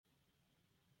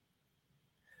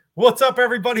What's up,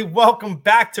 everybody? Welcome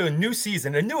back to a new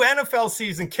season. A new NFL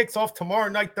season kicks off tomorrow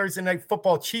night, Thursday Night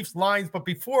Football, Chiefs, Lions. But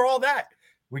before all that,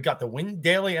 we got the Win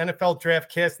Daily NFL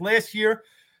DraftCast. Last year,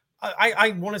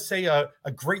 I want to say a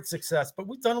great success, but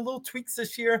we've done a little tweaks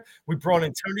this year. We brought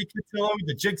in Tony Cotillo,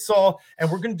 the Jigsaw,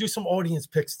 and we're going to do some audience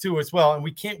picks too as well. And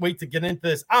we can't wait to get into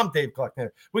this. I'm Dave Gluckner.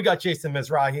 We got Jason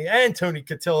Mizrahi and Tony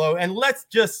Cotillo. And let's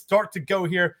just start to go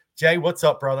here. Jay, what's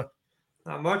up, brother?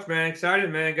 Not much, man.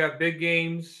 Excited, man. Got big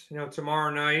games,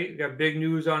 tomorrow night. Got big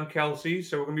news on Kelsey,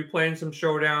 so we're gonna be playing some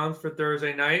showdowns for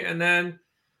Thursday night. And then,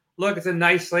 look, it's a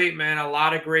nice slate, man. A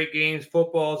lot of great games.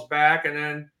 Football's back, and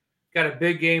then got a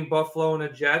big game, Buffalo and the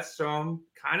Jets. So I'm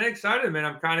kind of excited, man.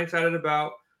 I'm kind of excited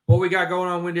about what we got going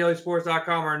on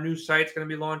WinDailySports.com. Our new site's gonna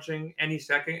be launching any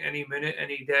second, any minute,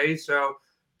 any day. So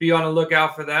be on the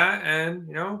lookout for that. And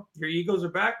your Eagles are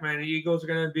back, man. The Eagles are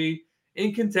gonna be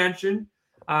in contention.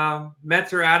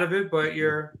 Mets are out of it, but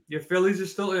your Phillies are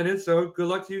still in it. So good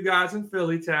luck to you guys in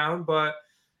Philly town. But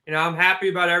I'm happy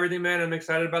about everything, man. I'm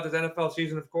excited about this NFL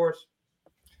season, of course.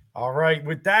 All right,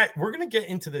 with that, we're going to get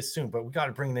into this soon, but we got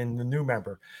to bring in the new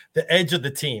member, the edge of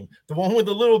the team, the one with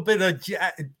a little bit of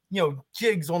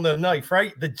jigs on the knife,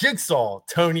 right? The Jigsaw,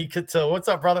 Tony Cotillo. What's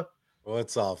up, brother?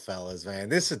 What's up, fellas, man?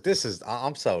 This is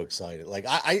I'm so excited. Like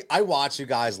I watched you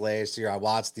guys last year. I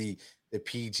watched the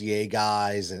PGA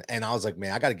guys, and I was like,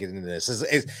 man, I got to get into this.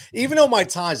 Even though my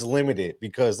time's limited,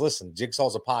 because listen,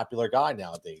 Jigsaw's a popular guy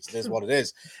nowadays. It is what it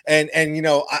is. And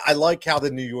I like how the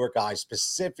New York guy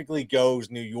specifically goes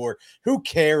New York. Who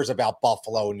cares about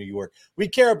Buffalo and New York? We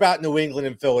care about New England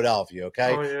and Philadelphia,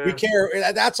 okay? Oh, yeah. We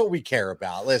care. That's what we care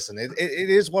about. Listen, it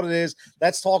is what it is.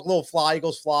 Let's talk a little Fly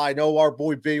Eagles Fly. I know our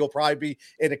boy B will probably be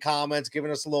in the comments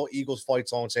giving us a little Eagles fight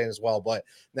song saying as well. But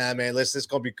nah, man, listen, it's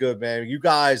going to be good, man. You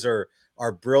guys are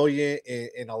brilliant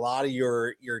in a lot of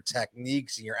your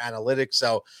techniques and your analytics.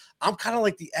 So I'm kind of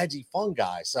like the edgy fun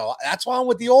guy. So that's why I'm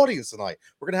with the audience tonight.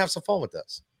 We're going to have some fun with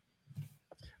this.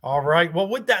 All right. Well,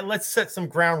 with that, let's set some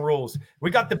ground rules.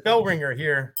 We got the bell ringer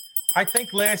here. I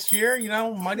think last year,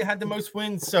 might have had the most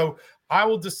wins. So I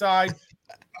will decide.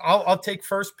 I'll take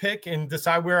first pick and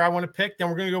decide where I want to pick. Then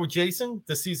we're going to go with Jason,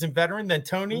 the seasoned veteran, then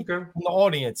Tony from the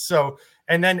audience. So,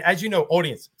 and then as you know,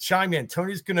 audience, chime in.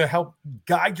 Tony's going to help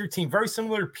guide your team. Very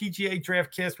similar to PGA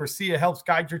DraftCast where Sia helps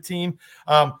guide your team.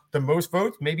 The most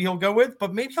votes, maybe he'll go with,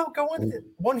 but maybe he'll go with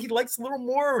one he likes a little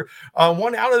more,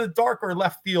 one out of the dark or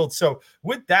left field. So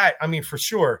with that, I mean, for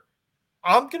sure,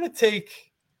 I'm going to take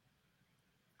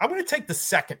the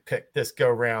second pick this go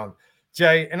round.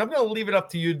 Jay, and I'm going to leave it up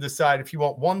to you to decide if you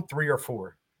want 1, 3, or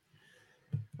 4.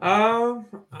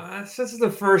 This is the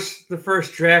first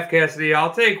DraftCast of the year.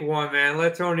 I'll take 1, man.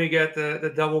 Let Tony get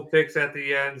the double picks at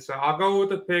the end. So I'll go with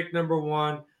the pick number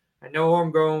 1. I know who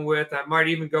I'm going with. I might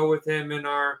even go with him in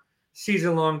our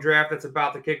season-long draft that's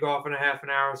about to kick off in a half an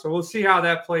hour. So we'll see how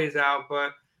that plays out.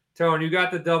 But Tony, you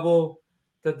got the double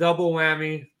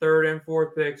whammy, 3rd and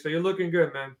 4th pick. So you're looking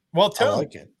good, man. Well, Tony,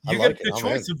 like it. You get the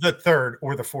choice of the 3rd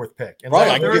or the 4th pick. And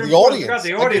right, I can get the audience. Got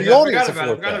the audience. I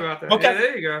forgot about that. Okay, yeah,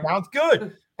 there you go. Sounds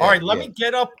good. All right, let me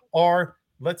get up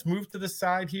let's move to the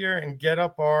side here and get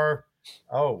up our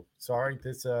our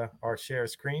share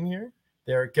screen here.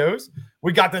 There it goes.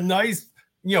 We got the nice,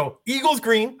 Eagles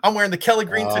green. I'm wearing the Kelly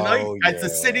green tonight. It's a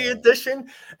city edition,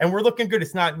 and we're looking good.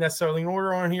 It's not necessarily in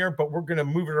order on here, but we're going to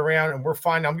move it around, and we're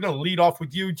fine. I'm going to lead off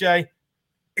with you, Jay.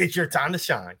 It's your time to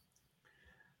shine.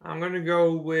 I'm going to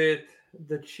go with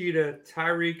the Cheetah,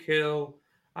 Tyreek Hill.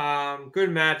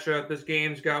 Good matchup. This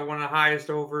game's got one of the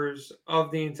highest overs of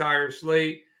the entire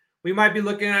slate. We might be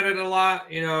looking at it a lot.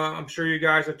 I'm sure you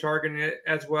guys are targeting it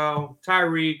as well.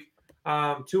 Tyreek,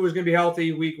 Tua is going to be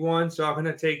healthy week 1, so I'm going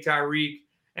to take Tyreek,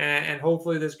 and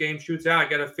hopefully this game shoots out. I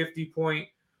got a 50-point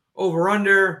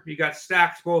over-under. You got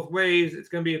stacks both ways. It's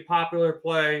going to be a popular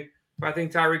play. But I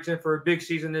think Tyreek's in for a big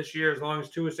season this year as long as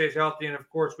Tua stays healthy. And, of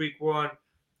course, week 1,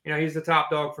 he's the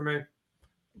top dog for me.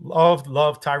 Love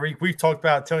Tyreek. We've talked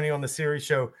about Tony on the series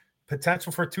show.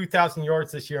 Potential for 2,000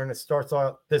 yards this year, and it starts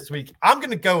out this week. I'm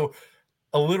going to go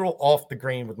a little off the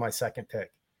grain with my second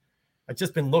pick. I've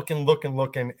just been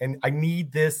looking, and I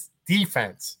need this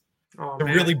defense to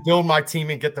really build my team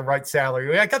and get the right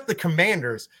salary. I got the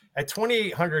Commanders at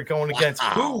 2,800 going against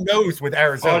who knows with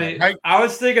Arizona. Right? I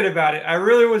was thinking about it. I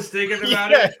really was thinking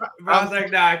about it. But I was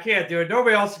like, nah, I can't do it.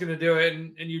 Nobody else is going to do it,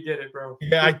 and you did it, bro.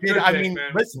 Yeah, I did. I mean,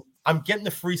 listen, I'm getting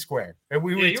the free square. And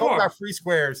we talk about free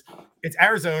squares. It's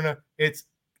Arizona. It's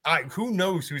who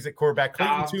knows who's at quarterback,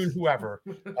 Clayton Tune, whoever.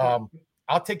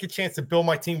 I'll take a chance to build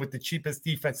my team with the cheapest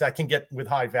defense I can get with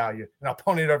high value, and I'll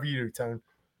punt it over you, Tone.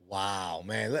 Wow,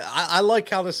 man. I like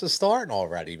how this is starting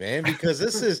already, man, because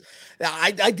this is,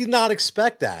 I did not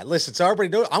expect that. Listen, so everybody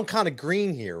knows I'm kind of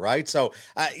green here, right? So,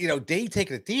 Dave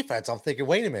taking a defense, I'm thinking,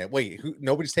 wait a minute,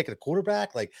 nobody's taking a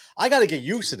quarterback? Like, I got to get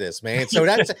used to this, man. So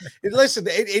listen,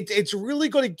 it's really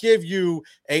going to give you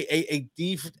a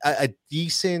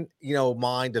decent,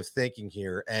 mind of thinking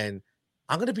here. And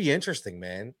I'm going to be interesting,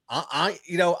 man.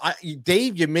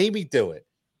 Dave, you made me do it.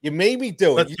 You made me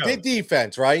do it. Let's You go. did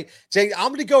defense, right? Jay, I'm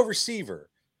going to go receiver.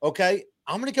 Okay.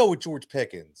 I'm going to go with George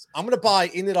Pickens. I'm going to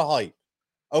buy into the hype.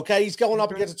 Okay. He's going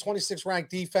up against a 26 ranked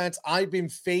defense. I've been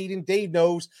fading. Dave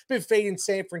knows, been fading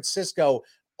San Francisco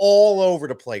all over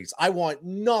the place. I want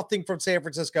nothing from San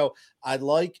Francisco. I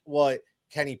like what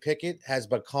Kenny Pickett has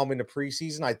become in the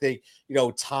preseason. I think,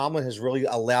 Tomlin has really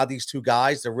allowed these two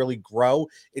guys to really grow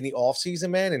in the offseason,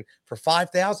 man. And for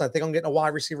 5,000, I think I'm getting a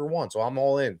wide receiver one. So I'm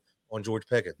all in on George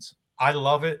Pickens. I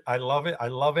love it. I love it. I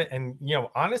love it. And,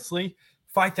 honestly,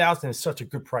 5,000 is such a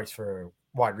good price for a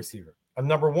wide receiver. A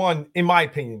number one, in my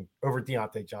opinion, over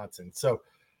Deontay Johnson. So,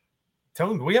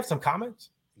 Tony, do we have some comments?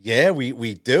 Yeah,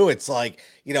 we do. It's like,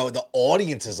 the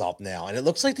audience is up now, and it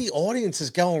looks like the audience is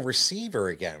going receiver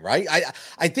again, right?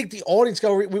 I think the audience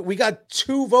we got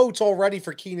 2 votes already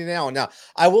for Keenan Allen. Now,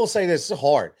 I will say this is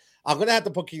hard. I'm going to have to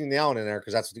put Keenan Allen in there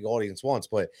because that's what the audience wants.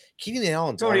 But Keenan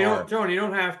Allen, Tony, you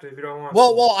don't have to if you don't want.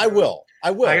 Well, I will.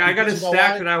 I got a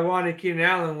stack that I wanted Keenan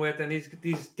Allen with, and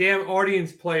these damn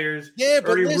audience players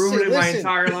already ruining my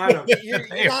entire lineup. You're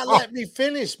not letting me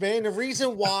finish, man. The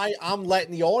reason why I'm letting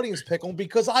the audience pick him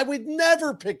because I would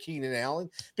never pick Keenan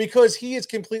Allen because he has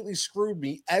completely screwed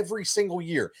me every single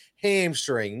year.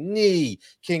 Hamstring, knee,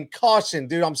 concussion.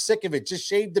 Dude, I'm sick of it. Just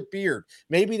shave the beard.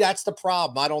 Maybe that's the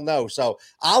problem. I don't know. So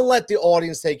I'll let the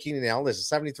audience take Keenan Allen. Listen,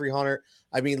 7,300.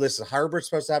 I mean, listen, Herbert's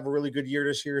supposed to have a really good year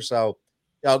this year. So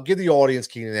I'll give the audience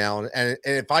Keenan Allen. And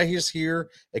if I just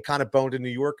hear it kind of boned a New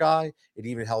York guy, it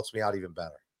even helps me out even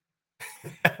better.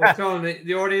 Well, Tony,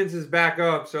 the audience is back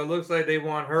up. So it looks like they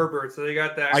want Herbert. So they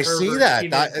got that. I see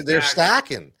that. They're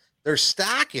stacking. They're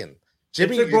stacking.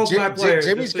 Jimmy's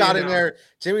got in there.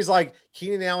 Jimmy's like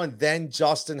Keenan Allen, then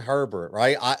Justin Herbert,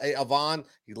 right? Avon,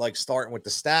 he likes starting with the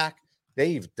stack.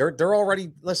 Dave, they're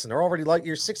already like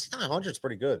your 6,900 is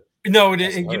pretty good. No,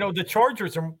 the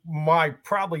Chargers are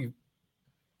probably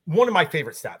one of my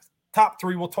favorite stacks. Top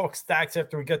 3, we'll talk stacks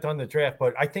after we get done the draft,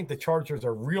 but I think the Chargers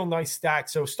are a real nice stack.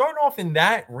 So starting off in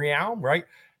that realm, right?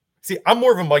 See, I'm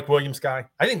more of a Mike Williams guy.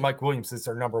 I think Mike Williams is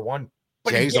their number one.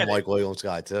 But Jay's a Mike Williams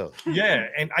guy too. Yeah,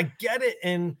 and I get it.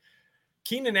 And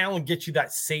Keenan Allen gets you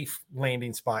that safe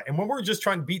landing spot. And when we're just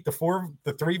trying to beat the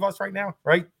 3 of us right now,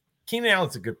 right? Keenan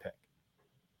Allen's a good pick.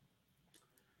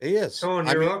 He is.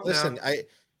 Listen,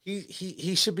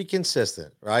 he should be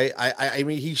consistent, right? I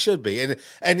mean, he should be.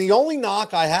 And the only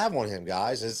knock I have on him,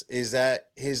 guys, is that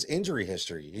his injury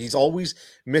history. He's always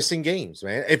missing games,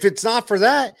 man. If it's not for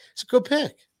that, it's a good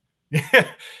pick. Yeah,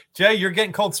 Jay, you're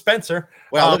getting called Spencer.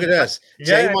 Well, look at this. Yeah.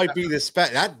 Jay might be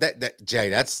the Jay.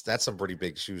 That's some pretty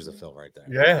big shoes to fill right there.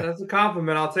 Yeah, that's a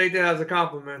compliment. I'll take that as a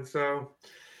compliment. So,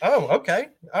 okay,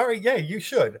 all right, yeah, you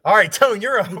should. All right, Tone,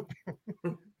 you're up.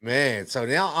 Man, so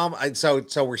now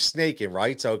so we're snaking,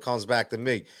 right? So it comes back to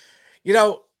me.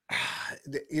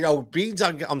 Beans.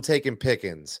 I'm taking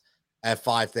Pickens at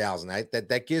 5,000.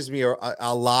 That gives me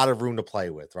a lot of room to play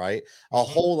with, right? A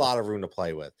whole lot of room to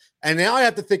play with. And now I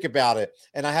have to think about it.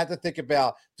 And I have to think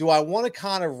about, do I want to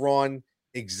kind of run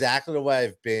exactly the way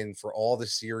I've been for all the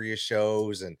serious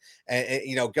shows and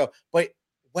go, but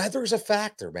weather's a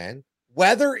factor, man.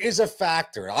 Weather is a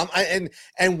factor.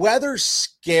 And weather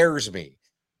scares me.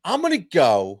 I'm going to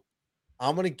go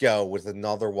with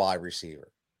another wide receiver.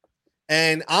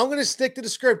 And I'm going to stick to the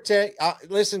script.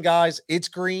 Listen, guys, it's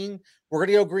green. We're going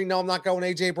to go green. No, I'm not going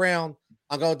A.J. Brown.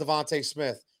 I'm going with Devontae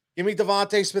Smith. Give me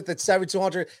Devontae Smith at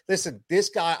 7,200. Listen, this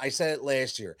guy, I said it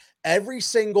last year. Every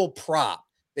single prop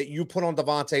that you put on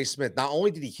Devontae Smith, not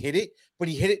only did he hit it, but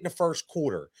he hit it in the first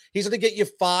quarter. He's going to get you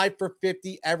 5 for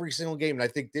 50 every single game. And I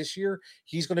think this year,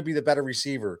 he's going to be the better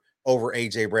receiver over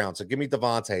A.J. Brown. So give me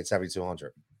Devontae at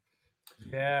 7,200.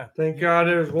 Yeah. Thank God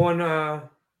there's one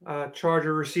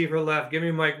Charger receiver left. Give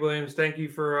me Mike Williams. Thank you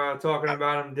for talking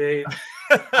about him, Dave.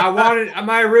 I wanted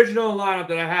my original lineup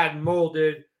that I had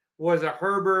molded was a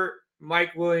Herbert,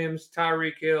 Mike Williams,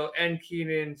 Tyreek Hill, and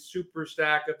Keenan super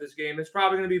stack of this game. It's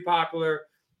probably going to be popular.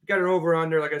 Got an over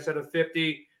under, like I said, of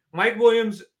 50. Mike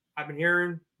Williams, I've been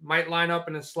hearing, might line up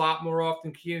in a slot more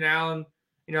often. Keenan Allen,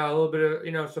 a little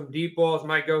bit of, some deep balls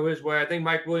might go his way. I think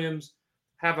Mike Williams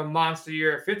have a monster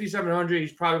year. At 5,700,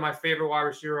 he's probably my favorite wide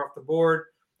receiver off the board.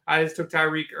 I just took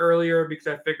Tyreek earlier because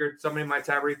I figured somebody might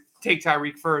take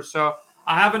Tyreek first. So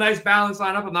I have a nice balance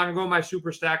lineup. I'm not gonna go with my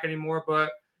super stack anymore, but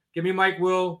give me Mike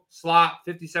Will slot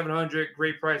 5,700.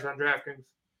 Great price on DraftKings.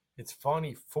 It's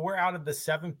funny. 4 out of the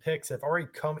 7 picks have already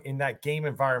come in that game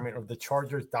environment of the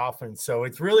Chargers Dolphins. So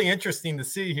it's really interesting to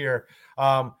see here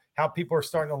how people are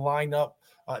starting to line up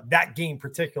that game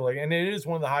particularly. And it is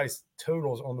one of the highest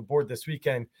totals on the board this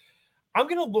weekend. I'm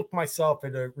going to look myself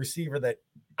at a receiver that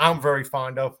I'm very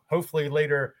fond of. Hopefully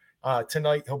later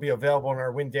tonight he'll be available in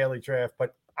our Win Daily draft.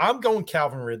 But I'm going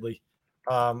Calvin Ridley.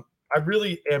 I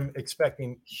really am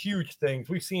expecting huge things.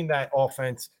 We've seen that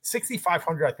offense.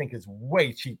 6,500, I think, is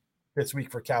way cheap this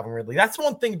week for Calvin Ridley. That's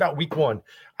one thing about week 1.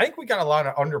 I think we got a lot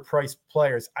of underpriced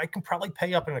players. I can probably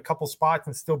pay up in a couple spots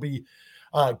and still be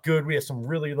good. We have some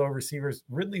really low receivers.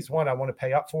 Ridley's one I want to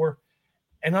pay up for.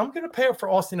 And I'm going to pay up for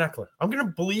Austin Eckler. I'm going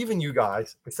to believe in you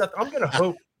guys, except I'm going to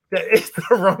hope that it's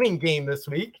the running game this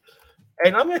week.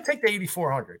 And I'm going to take the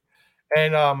 8,400.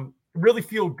 And really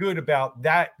feel good about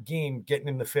that game getting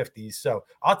in the 50s. So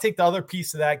I'll take the other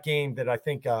piece of that game that I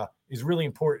think is really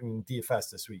important in DFS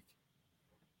this week.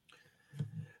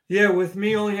 Yeah, with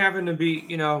me only having to beat,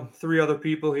 3 other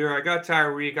people here, I got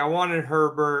Tyreek. I wanted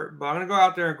Herbert, but I'm going to go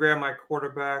out there and grab my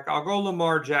quarterback. I'll go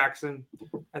Lamar Jackson.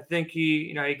 I think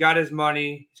he got his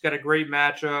money. He's got a great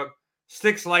matchup.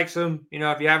 Sticks likes him.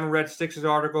 If you haven't read Sticks'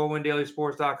 article,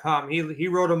 windailysports.com, he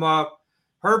wrote him up.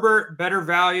 Herbert, better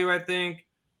value, I think.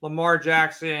 Lamar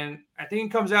Jackson, I think he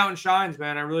comes out and shines,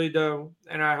 man. I really do.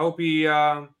 And I hope he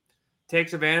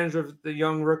takes advantage of the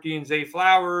young rookie in Zay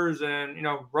Flowers and,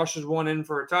 rushes one in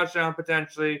for a touchdown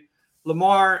potentially.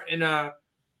 Lamar in a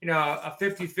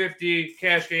 50-50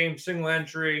 cash game, single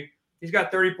entry. He's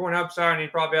got 30-point upside, and he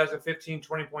probably has a 15,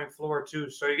 20-point floor too.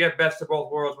 So you get best of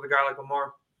both worlds with a guy like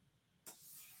Lamar.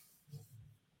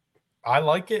 I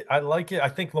like it. I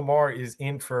think Lamar is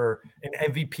in for an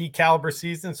MVP caliber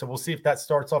season. So we'll see if that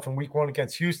starts off in week 1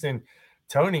 against Houston.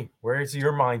 Tony, where is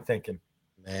your mind thinking?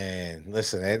 Man,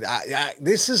 listen,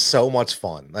 this is so much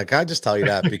fun. Like, I just tell you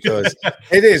that because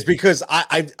it is, because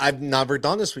I've never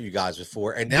done this with you guys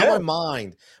before. And now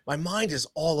my mind is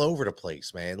all over the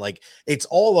place, man. Like, it's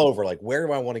all over. Like, where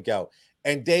do I want to go?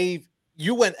 And Dave,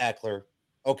 you went Eckler.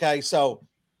 Okay. So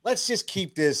let's just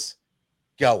keep this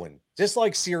going. Just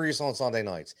like Sirius on Sunday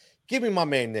nights. Give me my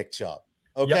man, Nick Chubb.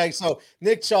 Okay. Yep. So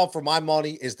Nick Chubb, for my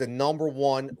money, is the number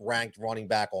 1 ranked running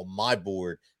back on my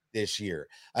board this year.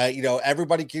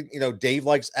 Everybody can, Dave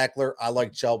likes Eckler. I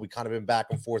like Chubb. We kind of been back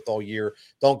and forth all year.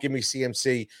 Don't give me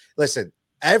CMC. Listen,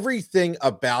 everything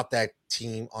about that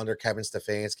team under Kevin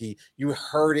Stefanski, you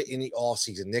heard it in the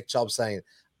offseason. Nick Chubb saying,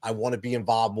 I want to be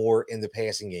involved more in the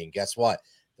passing game. Guess what?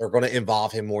 They're going to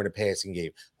involve him more in the passing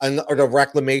game. Or the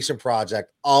reclamation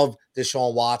project of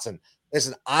Deshaun Watson.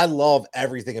 Listen, I love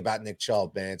everything about Nick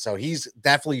Chubb, man. So he's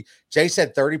definitely, Jay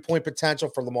said 30-point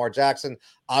potential for Lamar Jackson.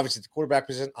 Obviously, the quarterback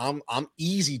position, I'm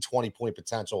easy 20-point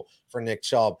potential for Nick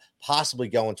Chubb, possibly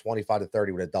going 25 to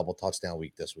 30 with a double touchdown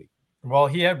week this week. Well,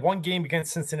 he had one game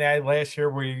against Cincinnati last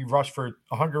year where he rushed for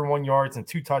 101 yards and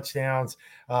 2 touchdowns,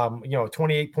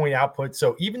 28-point output.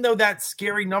 So even though that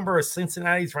scary number of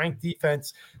Cincinnati's ranked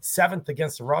defense, 7th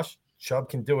against the rush, Chubb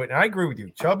can do it. And I agree with you.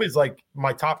 Chubb is like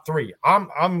my top 3.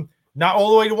 I'm not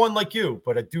all the way to 1 like you,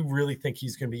 but I do really think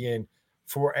he's going to be in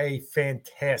for a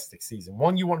fantastic season.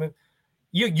 One, you want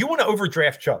to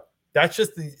overdraft Chubb. That's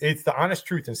just it's the honest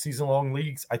truth in season-long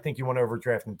leagues. I think you want to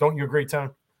overdraft him. Don't you agree,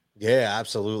 Tone? Yeah,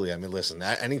 absolutely. I mean, listen,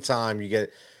 anytime you get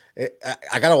it,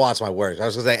 I got to watch my words. I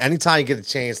was going to say, anytime you get a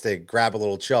chance to grab a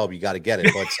little Chubb, you got to get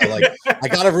it. But so, like, I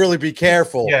got to really be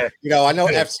careful. Yeah. I know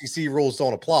FCC rules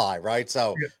don't apply, right?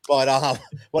 So, but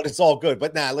it's all good.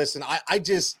 But now, listen,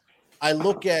 I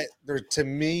look at to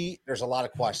me, there's a lot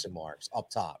of question marks up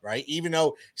top, right? Even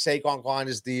though Saquon won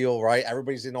his deal, right?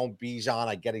 Everybody's in on Bijan.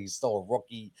 I get it, he's still a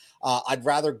rookie. I'd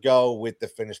rather go with the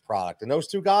finished product. And those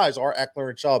 2 guys are Eckler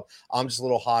and Chubb. I'm just a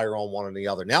little higher on one than the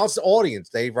other. Now it's the audience,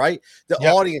 Dave, right? The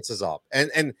audience is up. And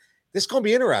this is going to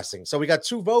be interesting. So we got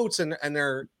 2 votes, and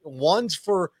they're one's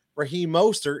for Raheem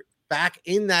Mostert back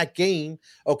in that game.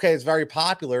 Okay, it's very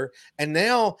popular. And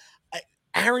now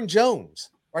Aaron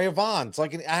Jones. Right, Yvonne, it's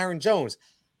like an Aaron Jones.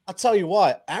 I'll tell you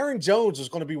what, Aaron Jones is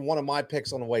going to be one of my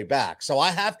picks on the way back. So I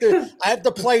have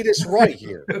to play this right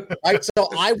here. Right. So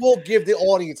I will give the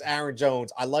audience Aaron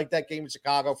Jones. I like that game in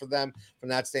Chicago for them from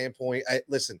that standpoint.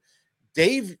 Listen,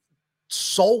 Dave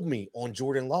sold me on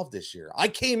Jordan Love this year. I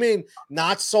came in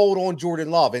not sold on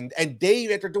Jordan Love. And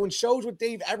Dave, after doing shows with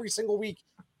Dave every single week,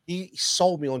 he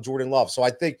sold me on Jordan Love. So I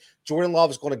think Jordan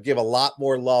Love is going to give a lot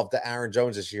more love to Aaron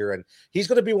Jones this year, and he's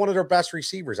going to be one of their best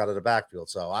receivers out of the backfield.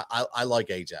 So I like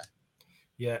AJ.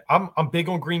 Yeah, I'm big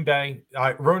on Green Bay.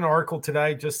 I wrote an article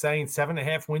today just saying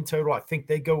 7.5 win total. I think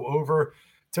they go over.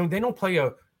 So they don't play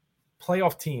a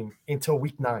playoff team until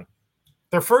week 9.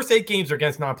 Their first 8 games are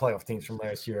against non-playoff teams from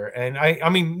last year. And I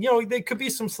mean, they could be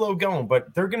some slow going,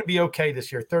 but they're going to be okay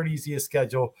this year. Third easiest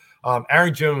schedule.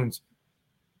 Aaron Jones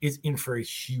is in for a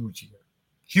huge year.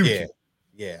 Huge year.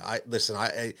 Yeah,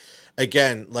 I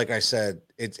again, like I said,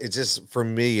 it's just for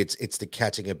me, it's the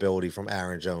catching ability from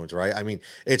Aaron Jones, right? I mean,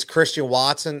 it's Christian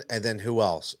Watson, and then who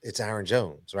else? It's Aaron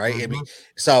Jones, right? I mean,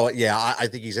 so yeah, I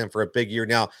think he's in for a big year.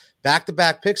 Now,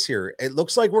 back-to-back picks here. It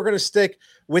looks like we're gonna stick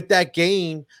with that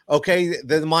game. Okay,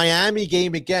 the Miami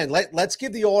game again. Let's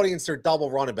give the audience their double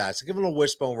running backs. Give them a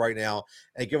wishbone right now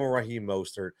and give them Raheem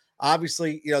Mostert.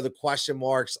 Obviously, the question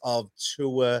marks of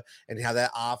Tua and how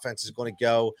that offense is going to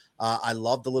go. I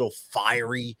love the little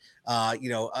fiery,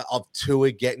 of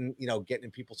Tua getting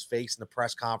in people's face in the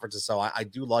press conferences. So I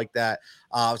do like that.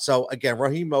 So again,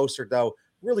 Raheem Mostert, though,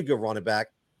 really good running back.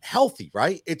 Healthy,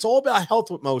 right? It's all about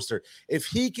health with Mostert. If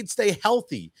he can stay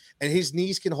healthy and his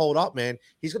knees can hold up, man,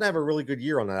 he's going to have a really good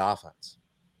year on that offense.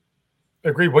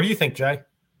 Agree. What do you think, Jay?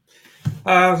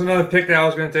 That was another pick that I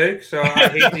was going to take, so I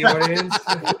hate the audience.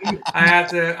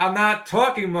 I'm not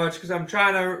talking much because I'm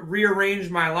trying to rearrange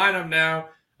my lineup now.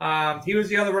 He was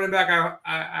the other running back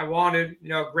I wanted,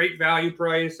 great value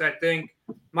price. I think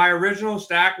my original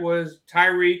stack was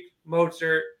Tyreek,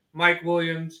 Mostert, Mike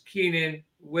Williams, Keenan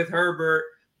with Herbert.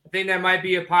 I think that might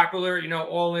be a popular,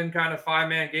 all-in kind of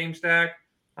 5-man game stack.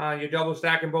 You're double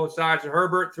stacking both sides of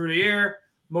Herbert through the air,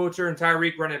 Mostert and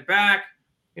Tyreek running back.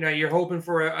 You're hoping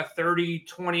for a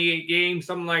 30-28 game,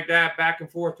 something like that, back and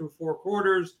forth through 4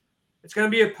 quarters. It's going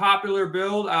to be a popular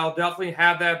build. I'll definitely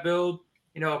have that build,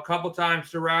 a couple times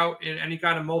throughout in any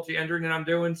kind of multi-entering that I'm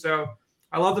doing. So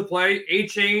I love the play.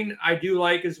 A-Chain I do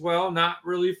like as well. Not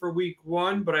really for week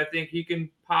 1, but I think he can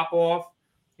pop off,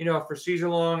 for season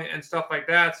long and stuff like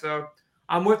that. So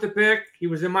I'm with the pick. He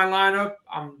was in my lineup.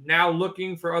 I'm now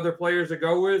looking for other players to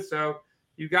go with. So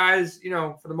you guys,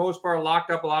 for the most part, locked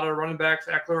up a lot of the running backs.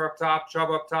 Eckler up top, Chubb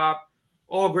up top.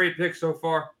 All great picks so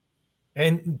far.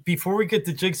 And before we get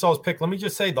to Jigsaw's pick, let me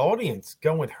just say the audience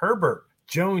going with Herbert,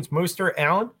 Jones, Mostert,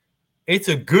 Allen. It's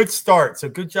a good start. So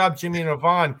good job, Jimmy and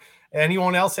Yvonne.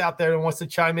 Anyone else out there that wants to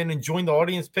chime in and join the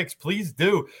audience picks, please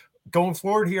do. Going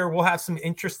forward here, we'll have some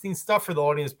interesting stuff for the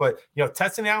audience, but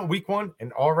testing out week 1,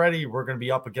 and already we're going to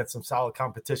be up against some solid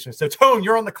competition. So Tone,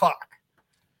 you're on the clock.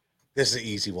 This is an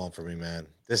easy one for me, man.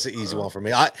 This is an easy one for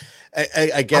me. I'm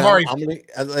going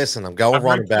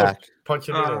running back.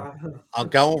 Punching it. I'm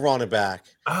going running back.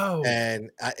 Oh, and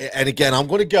again, I'm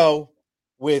going to go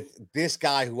with this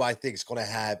guy who I think is going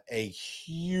to have a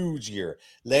huge year.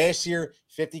 Last year,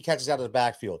 50 catches out of the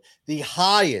backfield, the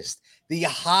highest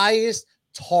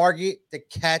target to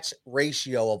catch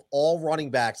ratio of all running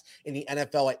backs in the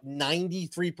NFL at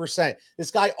 93%.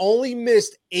 This guy only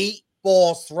missed 8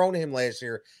 balls thrown at him last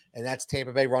year, and that's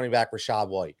Tampa Bay running back Rachaad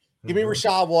White. Give me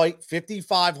Rachaad White,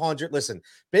 5,500. Listen,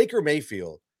 Baker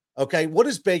Mayfield, okay, what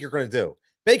is Baker going to do?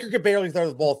 Baker can barely throw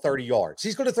the ball 30 yards.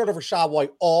 He's going to throw to Rachaad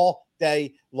White all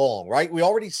day long, right? We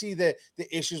already see the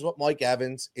issues with Mike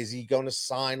Evans. Is he going to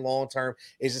sign long-term?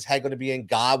 Is his head going to be in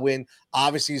Godwin?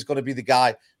 Obviously, he's going to be the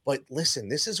guy. But listen,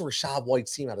 this is Rachaad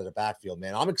White's team out of the backfield,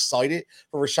 man. I'm excited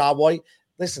for Rachaad White.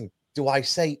 Listen, do I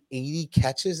say 80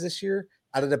 catches this year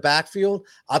out of the backfield?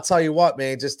 I'll tell you what,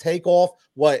 man, just take off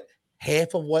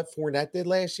half of what Fournette did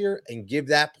last year and give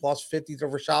that plus 50 to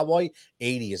Rachaad White.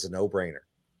 80 is a no-brainer.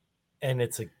 And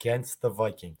it's against the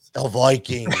Vikings. The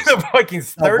Vikings. The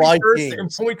Vikings, 31st in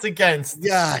points against.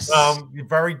 Yes.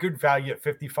 Very good value at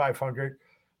 5,500.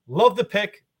 Love the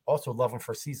pick. Also love him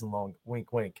for season long.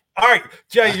 Wink, wink. All right,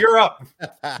 Jay, you're up.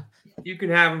 You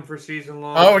can have him for season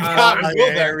long. Oh,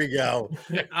 yeah. There we go.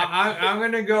 I'm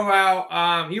going to go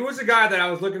out. He was a guy that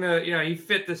I was looking to, he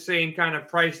fit the same kind of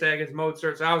price tag as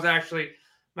Mostert. So I was actually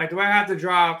like, do I have to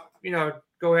drop,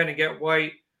 go ahead and get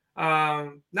White?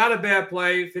 Not a bad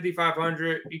play,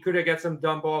 5,500. You could have got some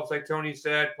dump offs, like Tony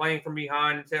said, playing from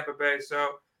behind in Tampa Bay.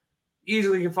 So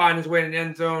easily can find his way in the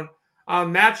end zone.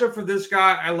 Matchup for this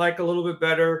guy, I like a little bit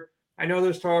better. I know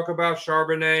there's talk about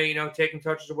Charbonnet, taking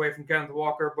touches away from Kenneth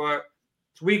Walker, but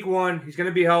it's week 1. He's going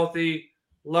to be healthy.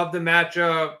 Love the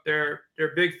matchup. They're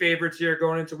big favorites here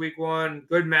going into week 1.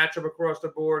 Good matchup across the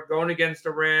board. Going against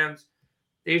the Rams.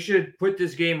 They should put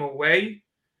this game away,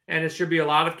 and it should be a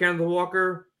lot of Kenneth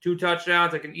Walker. 2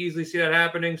 touchdowns. I can easily see that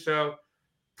happening. So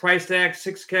price tag,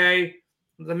 $6K.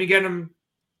 Let me get him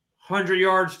 100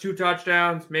 yards, 2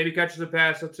 touchdowns, maybe catches a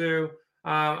pass or 2.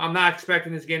 I'm not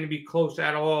expecting this game to be close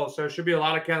at all. So it should be a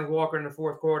lot of Kenneth Walker in the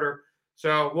 4th quarter.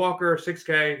 So Walker,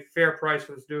 $6K, fair price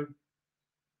for this dude.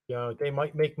 They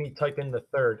might make me type in the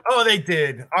 3rd. Oh, they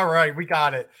did. All right, we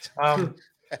got it.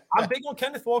 I'm big on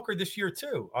Kenneth Walker this year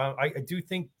too. I do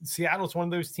think Seattle's one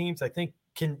of those teams I think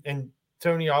and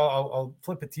Tony, I'll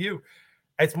flip it to you.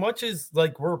 As much as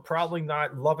like we're probably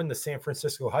not loving the San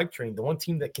Francisco hype train, the one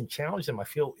team that can challenge them, I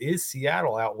feel, is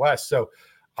Seattle out west. So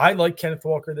I like Kenneth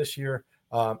Walker this year.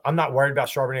 I'm not worried about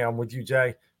Charbonnet. I'm with you,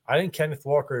 Jay. I think Kenneth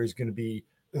Walker is going to be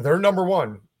their number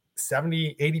one,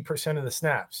 70, 80% of the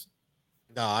snaps.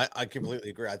 No, I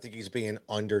completely agree. I think he's being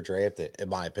underdrafted, in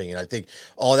my opinion. I think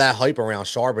all that hype around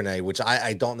Charbonnet, which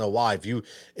I don't know why.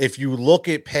 If you look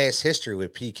at past history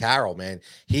with Pete Carroll, man,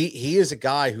 he is a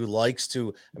guy who likes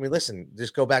to. I mean, listen,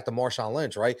 just go back to Marshawn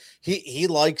Lynch, right? He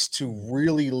likes to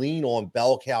really lean on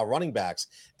bell cow running backs,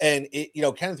 and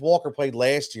Kenneth Walker played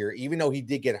last year, even though he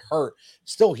did get hurt.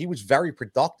 Still, he was very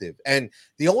productive, and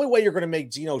the only way you're going to make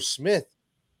Geno Smith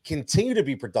continue to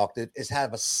be productive is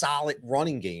have a solid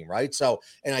running game, right? So,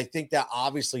 and I think that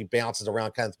obviously bounces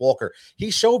around Kenneth Walker.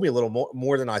 He showed me a little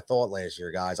more than I thought last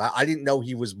year, guys. I didn't know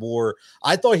he was more.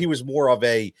 I thought he was more of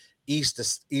a east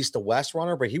to west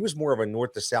runner, but he was more of a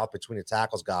north to south between the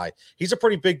tackles guy. He's a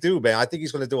pretty big dude, man. I think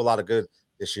he's going to do a lot of good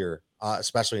this year,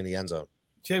 especially in the end zone.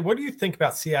 Jay, what do you think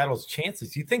about Seattle's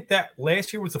chances? Do you think that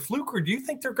last year was a fluke, or do you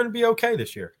think they're going to be okay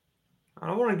this year? I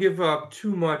don't want to give up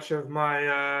too much of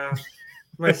my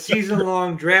my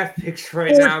season-long draft picks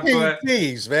right now, but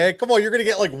geez, man, come on, you're gonna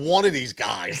get like one of these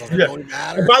guys. Doesn't really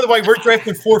matter. And by the way, we're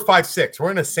drafting 4, 5, 6.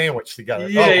 We're in a sandwich together.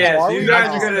 Yeah. So you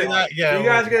guys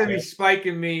are gonna be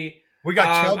spiking me. We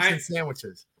got Chubbs and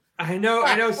sandwiches. I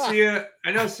know.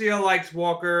 Sia likes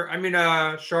Walker. I mean,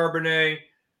 Charbonnet.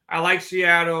 I like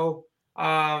Seattle.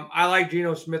 I like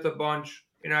Geno Smith a bunch.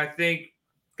 I think,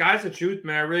 guys, the truth,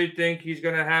 man. I really think he's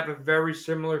gonna have a very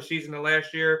similar season to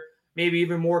last year. Maybe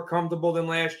even more comfortable than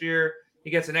last year. He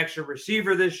gets an extra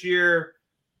receiver this year.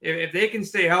 If they can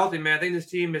stay healthy, man, I think this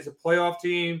team is a playoff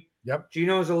team. Yep.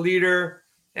 Geno's a leader.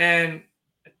 And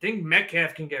I think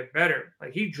Metcalf can get better.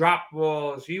 Like, he dropped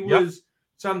balls. He was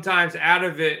sometimes out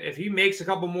of it. If he makes a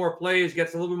couple more plays,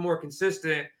 gets a little bit more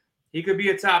consistent, he could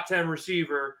be a top 10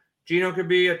 receiver. Geno could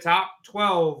be a top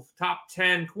 12, top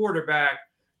 10 quarterback.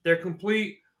 They're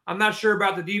complete. I'm not sure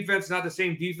about the defense. Not the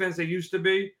same defense they used to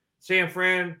be. San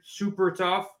Fran, super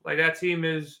tough. Like, that team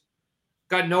is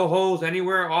got no holes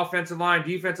anywhere. Offensive line,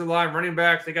 defensive line, running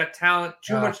backs. They got talent,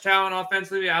 too much talent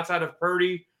offensively outside of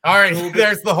Purdy. All right,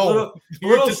 there's the hole. A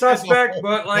little suspect,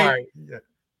 but like,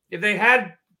 if they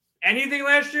had anything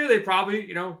last year, they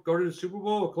probably, go to the Super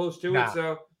Bowl or close to it.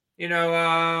 So,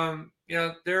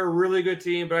 they're a really good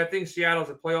team, but I think Seattle's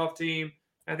a playoff team.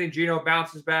 I think Geno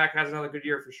bounces back, has another good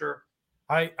year for sure.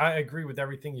 I agree with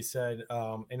everything you said,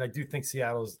 and I do think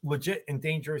Seattle's legit and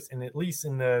dangerous, and at least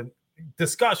in the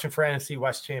discussion for NFC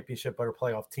West Championship or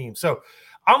playoff team. So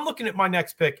I'm looking at my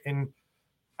next pick, and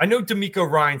I know D'Amico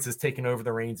Ryans has taken over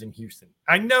the reins in Houston.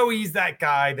 I know he's that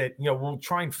guy that will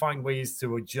try and find ways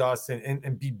to adjust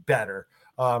and be better.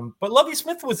 But Lovie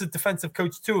Smith was a defensive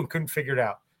coach too and couldn't figure it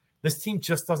out. This team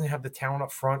just doesn't have the talent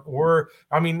up front.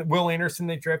 Will Anderson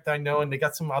they drafted, I know, and they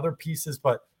got some other pieces,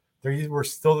 but they were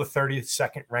still the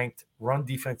 32nd ranked run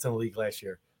defense in the league last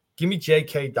year. Give me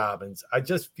J.K. Dobbins. I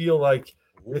just feel like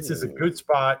this is a good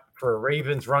spot for a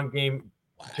Ravens run game.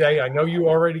 Jay, I know you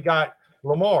already got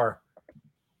Lamar.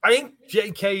 I think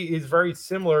J.K. is very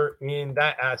similar in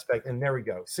that aspect. And there we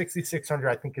go. 6,600,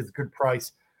 I think, is a good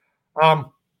price. I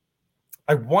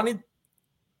wanted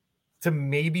to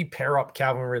maybe pair up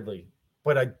Calvin Ridley,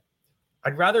 but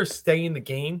I'd rather stay in the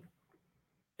game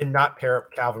and not pair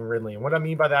up Calvin Ridley. And what I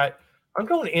mean by that, I'm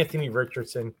going Anthony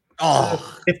Richardson.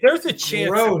 If there's a chance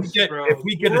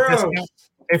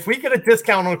if we get a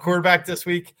discount on a quarterback this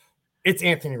week, it's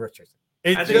Anthony Richardson.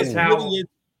 It just really is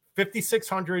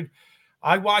 5,600.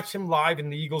 I watched him live in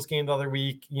the Eagles game the other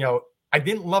week. I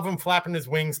didn't love him flapping his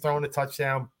wings, throwing a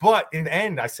touchdown, but in the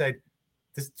end, I said,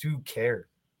 this dude cared.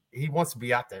 He wants to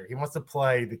be out there. He wants to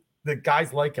play. The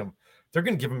guys like him. They're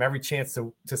going to give him every chance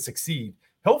to succeed.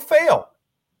 He'll fail,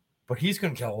 but he's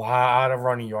going to get a lot of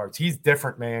running yards. He's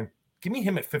different, man. Give me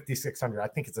him at 5,600. I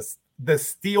think it's the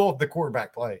steal of the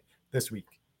quarterback play this week.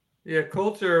 Yeah,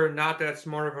 Colts are not that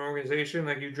smart of an organization.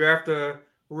 Like, you draft a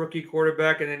rookie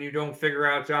quarterback and then you don't figure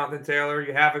out Jonathan Taylor.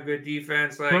 You have a good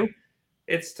defense.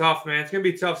 It's tough, man. It's going to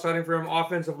be tough starting from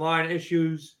offensive line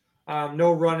issues,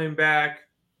 no running back.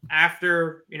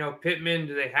 After, Pittman,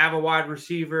 do they have a wide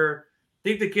receiver? I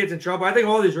think the kid's in trouble. I think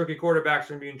all these rookie quarterbacks are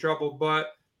going to be in trouble, but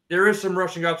there is some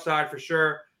rushing upside for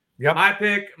sure. Yep. My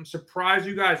pick, I'm surprised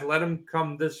you guys let him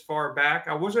come this far back.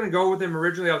 I was going to go with him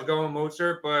originally. I was going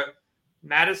Mozart, but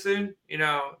Madison,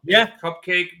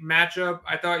 cupcake matchup.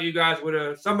 I thought you guys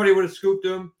somebody would have scooped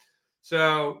him.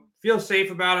 So feel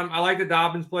safe about him. I like the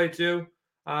Dobbins play too.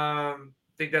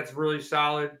 think that's really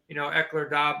solid. Eckler,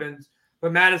 Dobbins.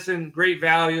 But Madison, great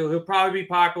value. He'll probably be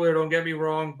popular, don't get me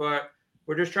wrong, but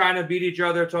we're just trying to beat each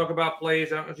other, talk about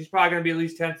plays. He's probably going to be at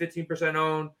least 10, 15%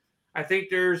 owned. I think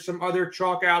there's some other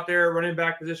chalk out there, running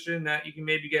back position, that you can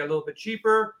maybe get a little bit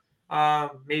cheaper.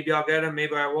 Maybe I'll get him,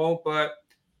 maybe I won't, but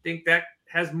I think that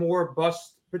has more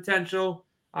bust potential.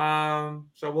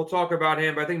 So we'll talk about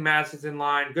him, but I think Madison's in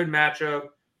line. Good matchup.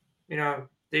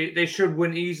 They should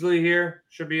win easily here.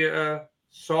 Should be a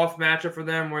soft matchup for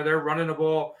them where they're running the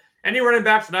ball. Any running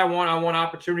backs that I want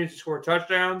opportunities to score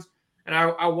touchdowns. And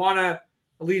I want to,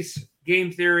 at least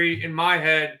game theory in my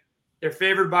head, they're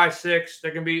favored by 6.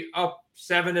 They're going to be up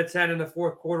 7 to 10 in the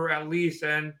fourth quarter at least.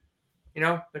 And,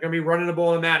 they're going to be running the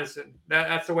ball in Madison.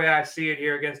 That's the way I see it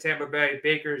here against Tampa Bay.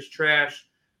 Baker's trash.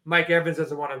 Mike Evans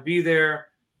doesn't want to be there.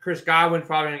 Chris Godwin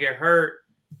probably going to get hurt.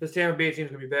 This Tampa Bay team's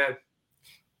going to be bad.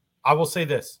 I will say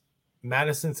this.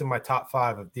 Madison's in my top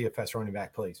 5 of DFS running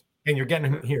back plays. And you're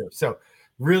getting him here. So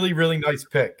really, really nice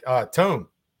pick. Tone,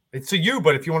 it's to you,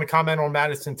 but if you want to comment on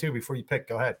Madison too before you pick,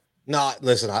 go ahead. No,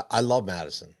 listen, I love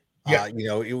Madison. Yeah.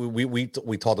 We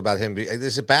talked about him. This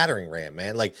is a battering ram,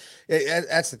 man. Like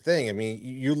that's the thing. I mean,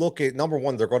 you look at number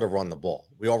one, they're going to run the ball.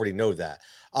 We already know that.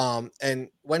 And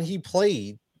when he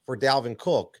played for Dalvin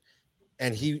Cook,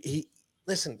 and he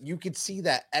listen, you could see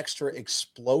that extra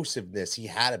explosiveness he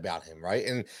had about him, right?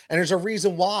 And there's a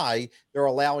reason why they're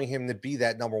allowing him to be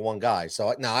that number one guy.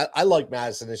 So now I like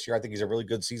Madison this year. I think he's a really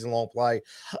good season-long play.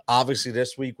 Obviously,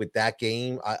 this week with that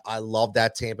game, I love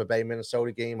that Tampa Bay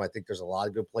Minnesota game. I think there's a lot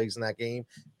of good plays in that game,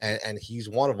 and he's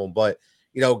one of them. But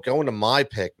going to my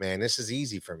pick, man, this is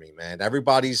easy for me, man.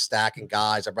 Everybody's stacking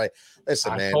guys. Everybody,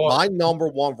 listen, man. My number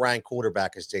one ranked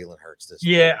quarterback is Jalen Hurts this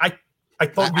week. Yeah, I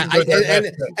thought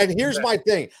and here's my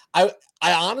thing. I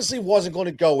honestly wasn't going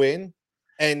to go in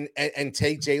and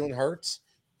take Jalen Hurts.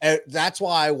 That's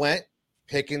why I went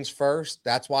Pickens first.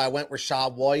 That's why I went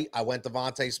Rashad White. I went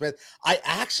Devontae Smith.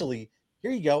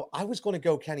 Here you go. I was going to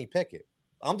go Kenny Pickett.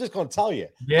 I'm just going to tell you.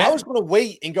 Yeah. I was going to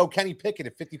wait and go Kenny Pickett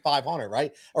at 5,500,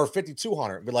 right? Or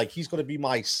 5,200. But he's going to be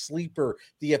my sleeper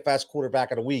DFS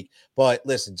quarterback of the week. But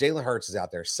listen, Jalen Hurts is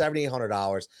out there,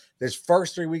 $7,800. His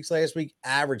first 3 weeks last week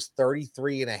averaged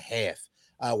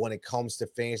 33.5 when it comes to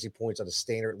fantasy points on the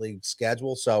standard league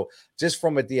schedule. So just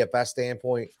from a DFS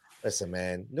standpoint, listen,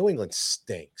 man, New England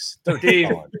stinks. Dave,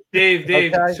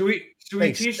 Okay? should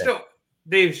we teach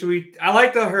Dave, I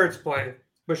like the Hurts play.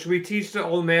 But should we teach the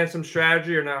old man some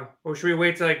strategy or no? Or should we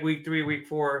wait till week 3, week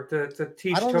 4 to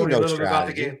teach Tony a little bit about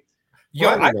the game?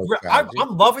 Yeah,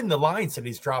 I'm loving the lines that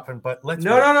he's dropping, but let's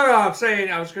No. I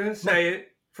was going to say it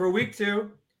for week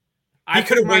 2. I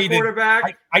could have waited.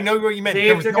 Quarterback. I know what you meant.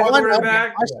 Dave took a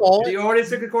quarterback. The audience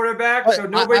took a quarterback, so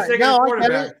nobody's taking a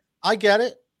quarterback. I get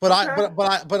it, but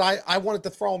I wanted to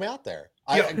throw him out there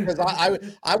because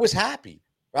I was happy.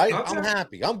 Right, okay. I'm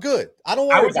happy. I'm good. I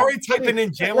was already typing in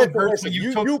Jalen Hurts.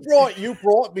 You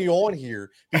brought me on here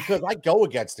because I go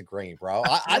against the grain, bro.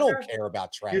 I don't care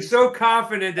about trends. You're so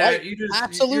confident that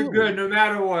absolutely you're good no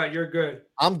matter what. You're good.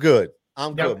 I'm good.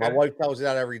 Okay. My wife tells me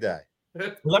that every day.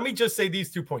 Let me just say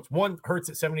these 2 points. 1, Hurts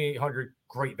at 7,800,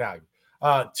 great value.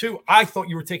 2, I thought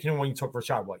you were taking him when you took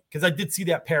Rashad White because I did see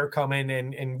that pair come in,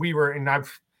 and we were, and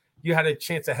you had a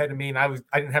chance ahead of me, and I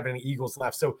didn't have any Eagles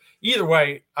left. So either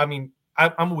way, I mean.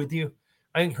 I'm with you.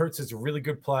 I think Hurts is a really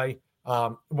good play.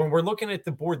 When we're looking at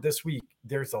the board this week,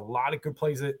 there's a lot of good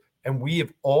plays and we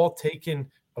have all taken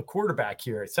a quarterback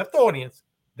here, except the audience,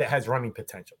 that has running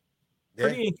potential.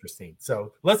 Pretty interesting.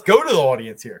 So let's go to the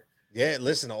audience here. Yeah,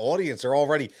 listen, the audience they're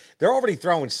already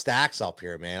throwing stacks up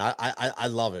here, man. I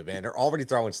love it, man. They're already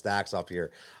throwing stacks up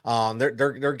here.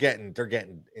 They're getting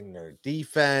in their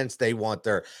defense. They want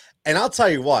and I'll tell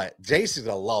you what, Jason's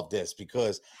gonna love this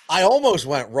because I almost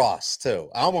went Russ too.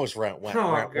 I almost went Russ.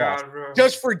 Bro.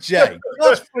 Just for Jay.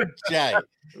 Just for Jay.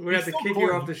 We have to kick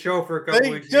you off the show for a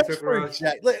couple weeks. Just for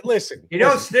Jay. Listen.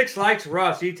 Sticks likes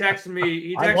Russ. He texted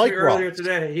me. Me earlier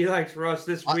today. He likes Russ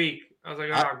this week. I was like,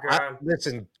 oh god.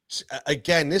 Listen.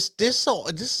 Again, this is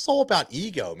all about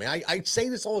ego, man. I say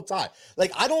this all the time.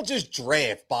 I don't just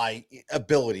draft by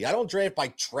ability. I don't draft by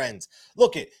trends.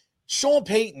 Look at Sean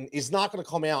Payton is not going to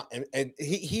come out and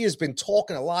he has been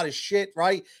talking a lot of shit,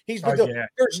 right? He's been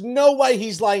there's no way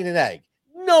he's laying an egg.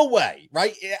 No way,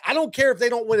 right? I don't care if they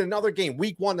don't win another game.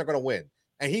 Week 1, they're going to win.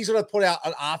 And he's going to put out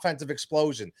an offensive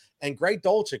explosion. And Greg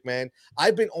Dulcich, man,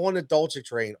 I've been on the Dulcich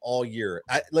train all year.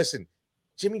 Listen,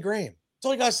 Jimmy Graham. That's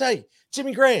all you got to say.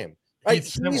 Jimmy Graham. Right?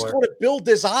 He's He's similar. going to build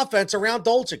this offense around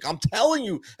Dolchik. I'm telling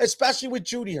you, especially with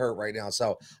Judy hurt right now.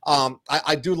 So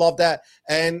I do love that.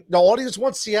 And the audience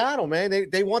wants Seattle, man.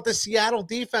 They want the Seattle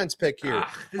defense pick here.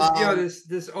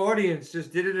 This audience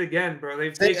just did it again, bro.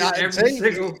 They've taken every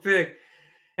single pick.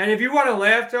 And if you want to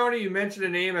laugh, Tony, you mentioned a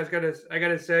name. I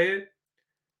gotta say it.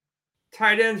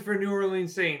 Tight ends for New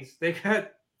Orleans Saints. They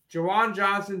got Jawan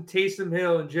Johnson, Taysom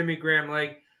Hill, and Jimmy Graham.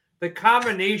 Like the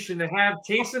combination to have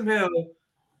Taysom Hill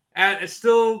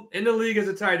still in the league as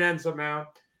a tight end somehow,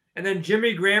 and then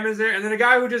Jimmy Graham is there, and then a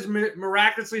guy who just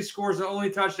miraculously scores the only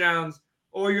touchdowns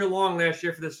all year long last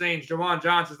year for the Saints, Jawan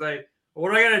Johnson's like,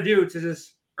 what do I got to do to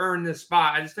just earn this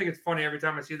spot? I just think it's funny every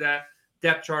time I see that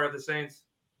depth chart of the Saints.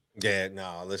 Yeah,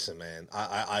 no, listen, man,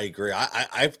 I agree.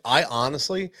 I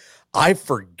honestly, I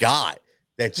forgot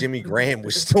that Jimmy Graham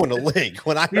was still in the league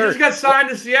when I heard he just got signed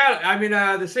to Seattle. I mean,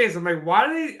 the Saints. I'm like, why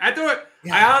did he?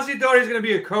 I honestly thought he was going to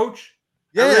be a coach.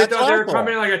 Yeah, I really thought they were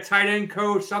coming in like a tight end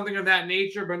coach, something of that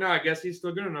nature. But no, I guess he's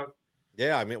still good enough.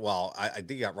 Yeah, I mean, well, I think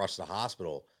he got rushed to the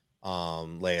hospital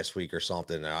last week or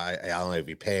something. I don't know if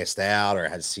he passed out or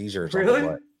had a seizure or something. Really?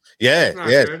 But yeah,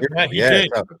 he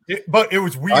did. But it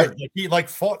was weird. Like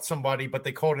he fought somebody, but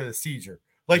they called it a seizure.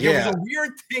 Like it was a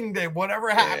weird thing that whatever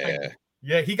happened.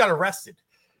 Yeah, he got arrested.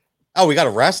 Oh, he got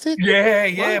arrested?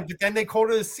 Yeah. But then they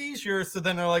called it a seizure. So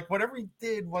then they're like, whatever he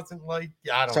did wasn't like,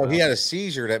 I don't know. So he had a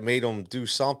seizure that made him do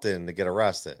something to get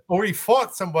arrested. Or he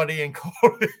fought somebody and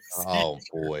called it a seizure. Oh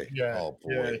boy. Yeah. Oh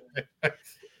boy. Yeah.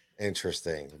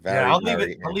 Interesting. I'll leave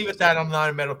it at that. I'm not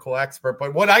a medical expert,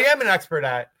 but what I am an expert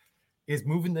at is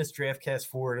moving this DraftCast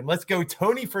forward. And let's go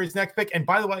Tony for his next pick. And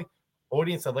by the way,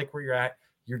 audience, I like where you're at.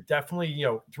 You're definitely,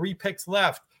 3 picks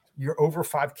left. You're over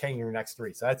 5K in your next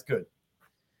 3. So that's good.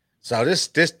 So this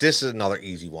is another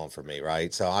easy one for me,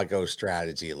 right? So I go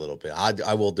strategy a little bit.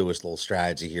 I will do a little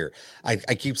strategy here. I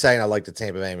keep saying I like the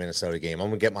Tampa Bay Minnesota game. I'm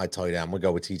gonna get my tight end. I'm gonna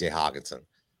go with TJ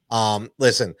Hockenson.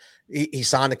 Listen, he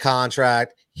signed a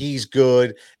contract. He's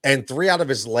good, and 3 out of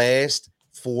his last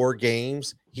 4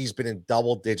 games, he's been in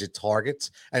double-digit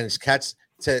targets, and his catch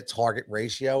to target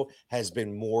ratio has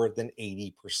been more than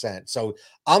 80%. So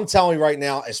I'm telling you right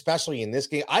now, especially in this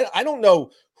game, I don't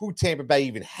know who Tampa Bay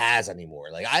even has anymore.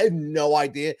 Like, I have no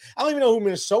idea. I don't even know who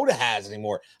Minnesota has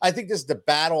anymore. I think this is the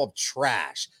battle of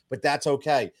trash, but that's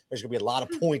okay. There's going to be a lot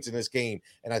of points in this game,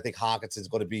 and I think Hawkinson's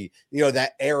going to be,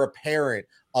 that heir apparent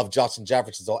of Justin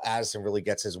Jefferson until Addison really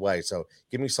gets his way. So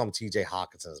give me some TJ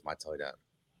Hawkinson as my tight end.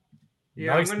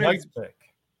 Yeah, nice pick.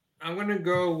 I'm going to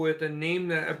go with a name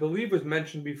that I believe was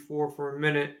mentioned before for a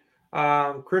minute,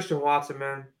 Christian Watson,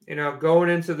 man. Going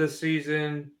into this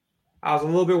season, I was a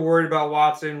little bit worried about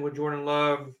Watson with Jordan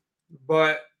Love,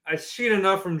 but I've seen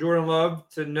enough from Jordan Love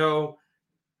to know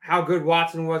how good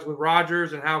Watson was with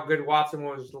Rodgers and how good Watson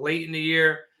was late in the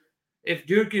year. If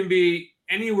Duke can be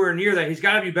anywhere near that, he's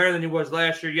got to be better than he was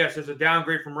last year. Yes, there's a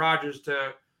downgrade from Rodgers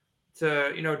to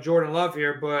Jordan Love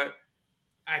here, but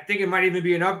I think it might even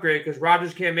be an upgrade because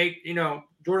Rodgers can't make,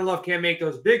 Jordan Love can't make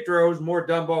those big throws, more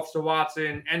dump offs to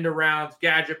Watson, end arounds,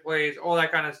 gadget plays, all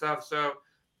that kind of stuff. So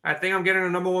I think I'm getting a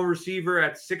number 1 receiver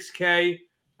at 6K.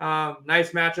 Nice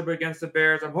matchup against the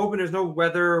Bears. I'm hoping there's no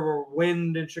weather or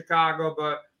wind in Chicago,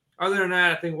 but other than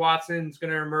that, I think Watson's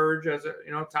going to emerge as a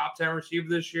top 10 receiver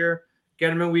this year.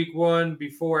 Get him in week 1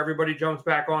 before everybody jumps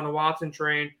back on the Watson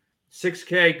train.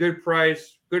 6K, good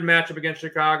price, good matchup against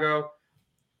Chicago.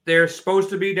 They're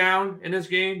supposed to be down in this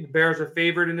game. The Bears are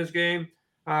favored in this game.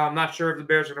 I'm not sure if the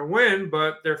Bears are going to win,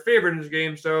 but they're favored in this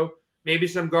game, so maybe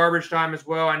some garbage time as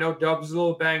well. I know Dubs is a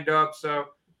little banged up, so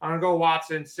I'm going to go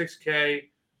Watson, 6K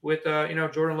with,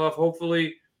 Jordan Love.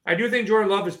 Hopefully, I do think Jordan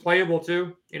Love is playable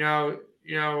too.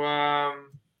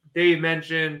 Dave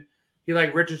mentioned he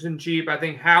liked Richardson cheap. I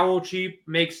think Howell cheap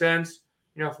makes sense.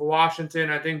 For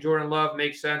Washington, I think Jordan Love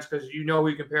makes sense because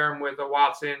we compare him with a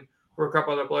Watson or a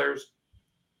couple other players.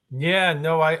 Yeah,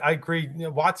 no, I agree.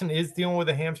 Watson is dealing with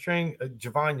a hamstring.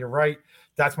 Javon, you're right.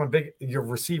 That's your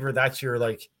receiver. That's your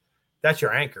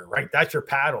anchor, right? That's your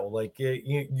paddle. Like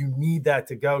you need that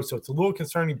to go. So it's a little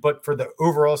concerning, but for the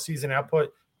overall season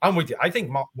output, I'm with you. I think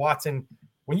Watson,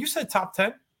 when you said top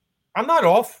 10, I'm not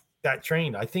off that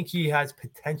train. I think he has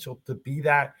potential to be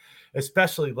that,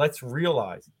 especially let's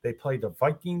realize they play the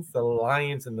Vikings, the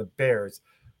Lions, and the Bears.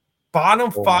 Bottom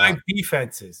 5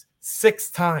 defenses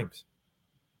 6 times.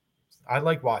 I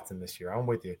like Watson this year. I'm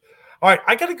with you. All right,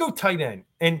 I got to go tight end.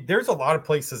 And there's a lot of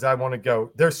places I want to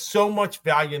go. There's so much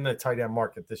value in the tight end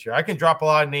market this year. I can drop a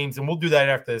lot of names, and we'll do that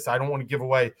after this. I don't want to give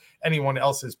away anyone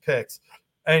else's picks.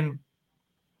 And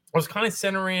I was kind of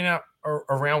centering out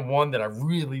around one that I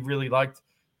really, really liked.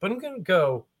 But I'm going to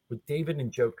go with David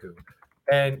Njoku.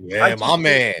 And yeah, my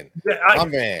man.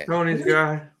 Tony's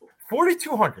guy.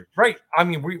 4,200, right? I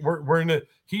mean, we're in a.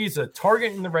 He's a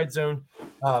target in the red zone.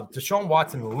 Deshaun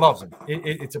Watson loves him.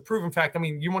 It's a proven fact. I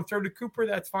mean, you want to throw to Cooper,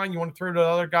 that's fine. You want to throw to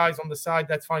other guys on the side,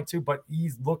 that's fine too. But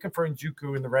he's looking for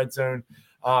Njoku in the red zone.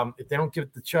 If they don't give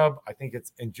it to Chubb, I think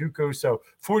it's Njoku. So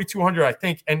 4,200, I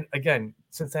think. And again,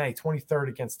 Cincinnati 23rd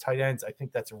against tight ends. I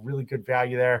think that's a really good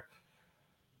value there.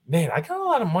 Man, I got a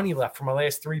lot of money left for my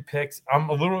last 3 picks. I'm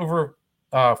a little over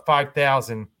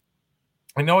 5,000.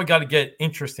 I know I got to get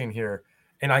interesting here,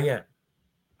 and I am.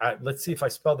 Let's see if I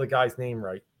spell the guy's name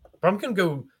right. But I'm going to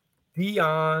go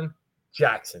Deion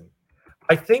Jackson.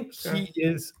 I think he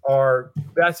is our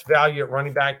best value at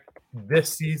running back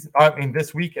this season.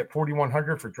 This week at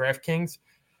 4,100 for DraftKings.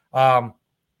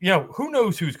 Who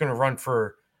knows who's going to run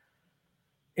for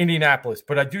Indianapolis?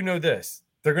 But I do know this: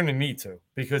 they're going to need to,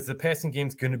 because the passing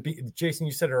game's going to be. Jason,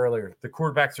 you said it earlier. The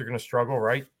quarterbacks are going to struggle,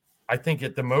 right? I think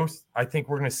at the most, we're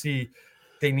going to see.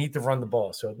 They need to run the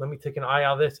ball. So let me take an eye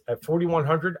out of this. At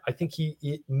 4,100, I think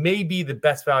he may be the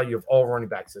best value of all running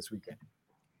backs this weekend.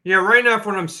 Yeah, right now,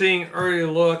 from what I'm seeing, early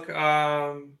look,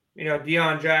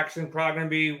 Deion Jackson probably going to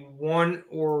be 1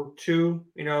 or 2,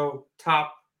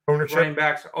 top ownership running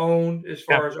backs owned as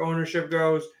far as ownership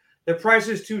goes. The price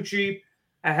is too cheap.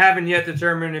 I haven't yet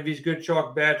determined if he's good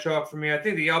chalk, bad chalk for me. I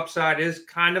think the upside is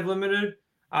kind of limited,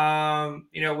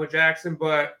 with Jackson,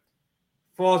 but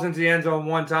falls into the end zone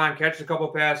one time, catches a couple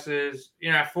passes,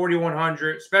 at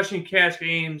 4,100, especially in cash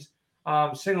games,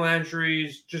 single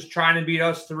entries, just trying to beat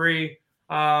us 3.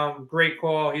 Great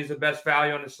call. He's the best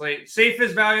value on the slate.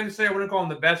 Safest value on the slate. I wouldn't call him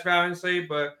the best value on the slate,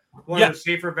 but one of the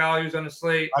safer values on the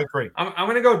slate. I agree. I'm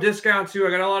going to go discount too.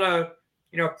 I got a lot of,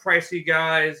 pricey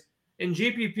guys. In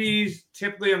GPPs,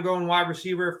 typically I'm going wide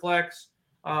receiver flex.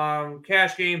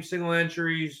 Cash game, single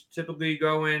entries, typically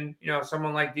go in,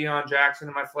 someone like Deion Jackson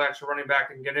in my flex or running back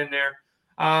that can get in there.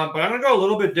 But I'm going to go a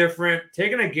little bit different,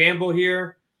 taking a gamble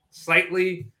here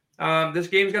slightly. This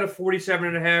game's got a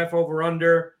 47.5 over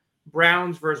under.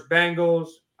 Browns versus Bengals.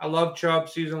 I love Chubb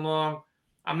season long.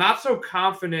 I'm not so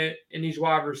confident in these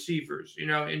wide receivers,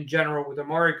 in general, with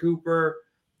Amari Cooper,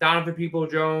 Donovan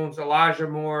Peoples-Jones, Elijah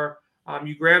Moore.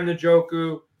 You grab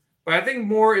Njoku, but I think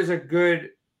Moore is a good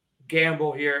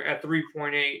gamble here at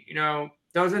 3.8.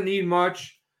 Doesn't need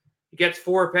much. He gets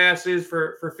 4 passes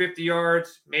for 50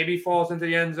 yards, maybe falls into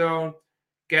the end zone.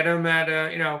 Get him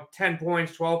at 10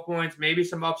 points, 12 points, maybe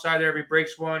some upside there if he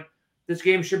breaks one. This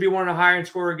game should be one of the higher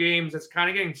scorer games. It's kind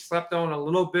of getting slept on a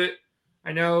little bit.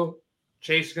 I know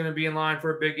Chase is going to be in line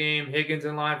for a big game. Higgins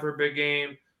in line for a big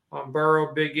game.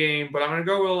 Burrow, big game. But I'm going to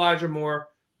go with Elijah Moore.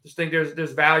 Just think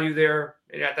there's value there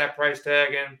at that price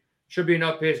tag, and should be an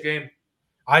up-paced game.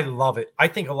 I love it. I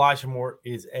think Elijah Moore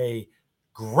is a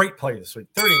great play this week.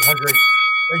 3,800.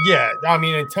 Yeah,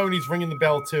 and Tony's ringing the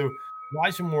bell too.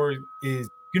 Elijah Moore is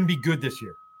going to be good this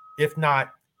year, if not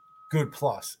good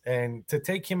plus. And to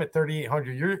take him at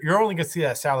 3,800, you're only going to see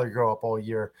that salary grow up all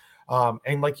year.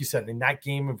 And like you said, in that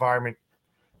game environment,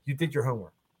 you did your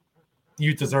homework.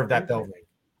 You deserve that bell ring.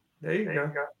 There you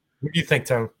go. What do you think,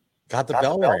 Tone? Got the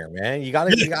bell ringer, man. You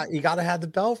gotta have the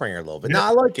bell ringer a little bit. No,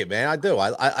 I like it, man. I do.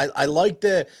 I like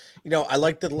the, I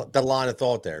like the line of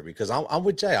thought there, because I'm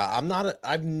with Jay.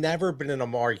 I've never been an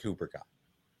Amari Cooper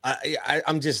guy.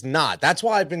 I'm just not. That's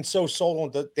why I've been so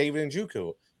sold on David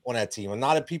Njoku on that team. I'm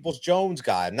not a Peoples-Jones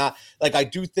guy. I'm not, like, I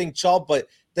do think Chubb, but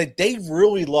that they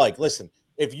really like. Listen,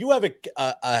 if you have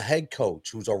a head coach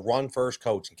who's a run first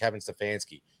coach and Kevin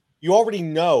Stefanski, you already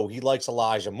know he likes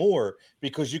Elijah Moore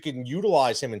because you can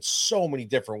utilize him in so many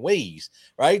different ways,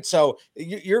 right? So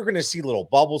you're going to see little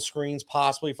bubble screens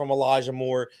possibly from Elijah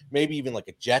Moore, maybe even like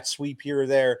a jet sweep here or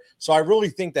there. So I really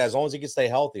think that as long as he can stay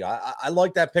healthy, I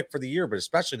like that pick for the year, but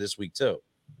especially this week too.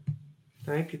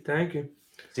 Thank you.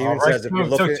 Steven says, if you're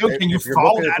looking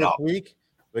at this week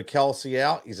with Kelsey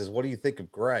out, he says, what do you think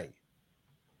of Gray?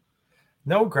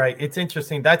 No, Gray. It's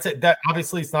interesting. That's it. That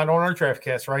obviously it's not on our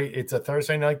DraftCast, right? It's a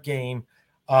Thursday night game.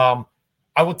 I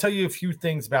will tell you a few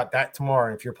things about that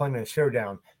tomorrow. If you're playing in a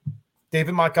showdown,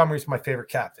 David Montgomery is my favorite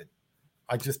captain.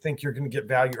 I just think you're going to get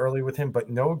value early with him, but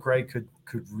Noah Gray could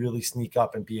really sneak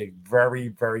up and be a very,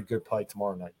 very good play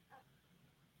tomorrow night.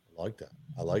 I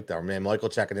like that. Our man Michael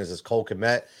checking in says Cole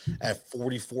Kmet at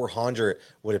 4,400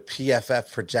 with a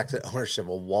PFF projected ownership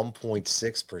of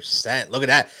 1.6%. Look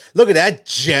at that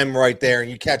gem right there. And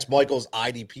you catch Michael's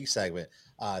IDP segment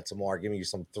tomorrow, giving you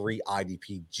some 3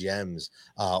 IDP gems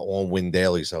on Win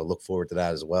Daily. So look forward to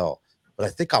that as well. But I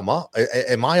think I'm up.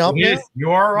 Am I up? Yes, you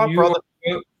are up, brother.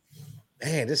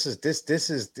 Man, this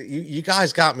is you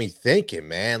guys got me thinking,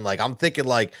 man. Like I'm thinking,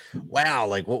 like, wow,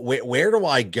 like where do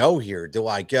I go here? Do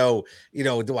I go,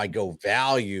 do I go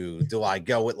value? Do I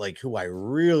go with like who I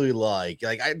really like?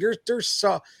 Like there's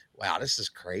so wow, this is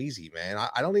crazy, man.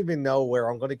 I don't even know where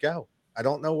I'm gonna go. I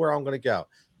don't know where I'm gonna go.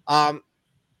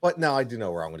 But no, I do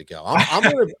know where I'm gonna go. I'm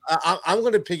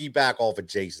gonna piggyback off of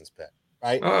Jason's pick,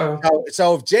 right?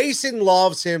 So if Jason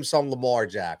loves him some Lamar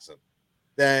Jackson,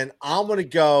 then I'm gonna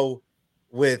go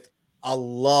with a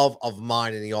love of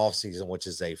mine in the offseason, which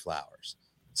is Zay Flowers.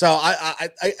 So I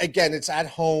again, it's at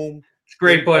home. It's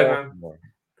great play, man.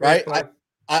 Right?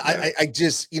 I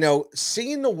just,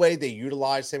 seeing the way they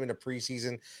utilize him in the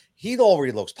preseason, he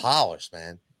already looks polished,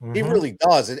 man. Mm-hmm. He really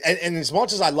does. And as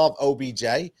much as I love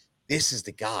OBJ, this is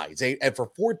the guy. And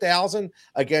for 4,000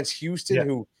 against Houston,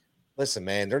 who, listen,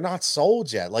 man, they're not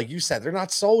sold yet. Like you said, they're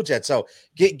not sold yet. So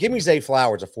give me Zay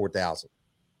Flowers at 4,000.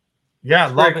 Yeah, I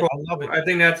love it. I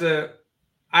think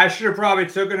I should have probably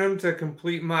taken him to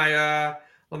complete my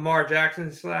Lamar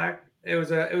Jackson slack. It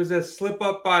was a slip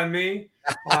up by me.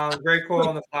 Great call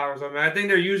on the Flowers. I mean, I think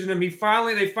they're using him. They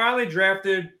finally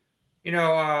drafted,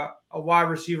 a wide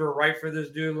receiver right for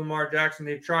this dude, Lamar Jackson.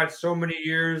 They've tried so many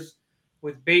years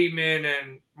with Bateman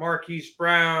and Marquise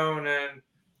Brown, and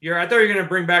I thought you were gonna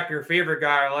bring back your favorite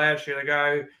guy last year, the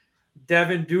guy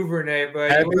Devin Duvernay,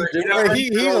 but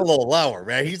he's a little lower,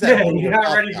 man. He's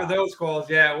not ready for those calls.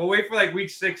 Yeah, we'll wait for like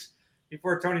week 6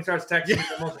 before Tony starts texting me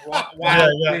the most wild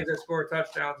plays that score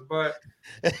touchdowns. But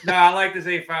no, I like the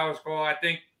Zay Flowers call. I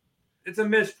think it's a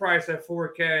misprice at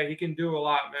 $4K. He can do a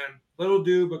lot, man. Little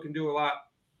dude, but can do a lot.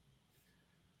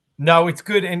 No, it's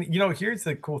good. And here's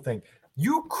the cool thing: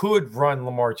 you could run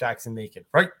Lamar Jackson naked,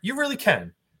 right? You really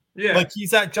can. Yeah, like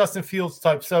he's that Justin Fields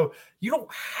type. So you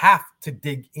don't have to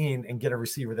dig in and get a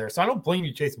receiver there. So I don't blame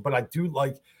you, Jason, but I do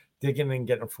like digging in and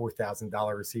getting a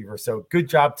 $4,000 receiver. So good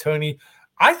job, Tony.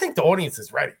 I think the audience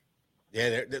is ready.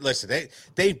 Yeah, listen,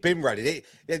 they've been ready.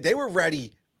 They were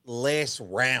ready last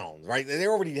round, right? They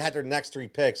already had their next 3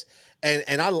 picks.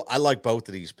 And I like both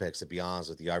of these picks, to be honest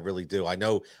with you. I really do. I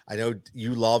know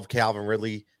you love Calvin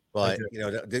Ridley, but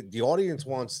the audience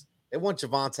wants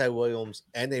Javonte Williams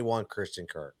and they want Christian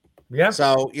Kirk. Yeah.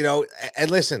 So, and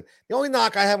listen, the only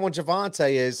knock I have on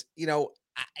Javonte is,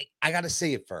 I got to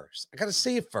see it first.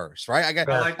 Right?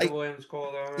 I like the Williams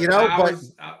call, though. I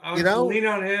was leaning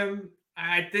on him.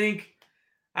 I think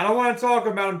I don't want to talk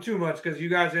about him too much because you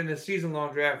guys are in the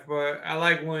season-long draft, but I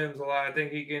like Williams a lot. I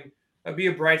think he can be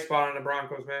a bright spot on the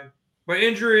Broncos, man. But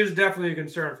injury is definitely a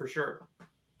concern for sure.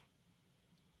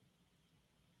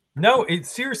 No, it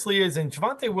seriously is. And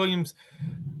Javonte Williams,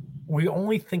 we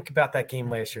only think about that game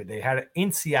last year. They had it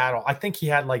in Seattle. I think he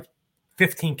had like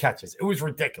 15 catches. It was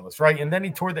ridiculous, right? And then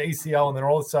he tore the ACL, and then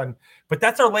all of a sudden, but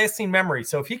that's our lasting memory.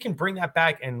 So if he can bring that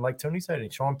back, and like Tony said, in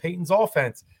Sean Payton's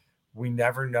offense, we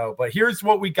never know. But here's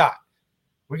what we got.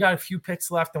 We got a few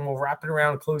picks left, and we'll wrap it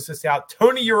around and close this out.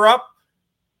 Tony, you're up.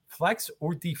 Flex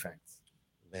or defense?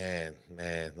 Man,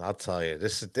 I'll tell you,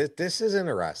 this is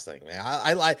interesting,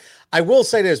 man. I will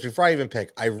say this before I even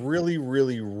pick. I really,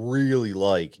 really, really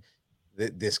like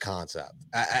this concept.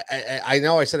 I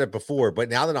know I said it before, but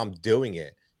now that I'm doing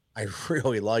it, I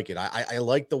really like it. I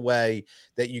like the way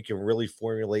that you can really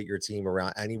formulate your team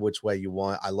around any which way you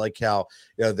want. I like how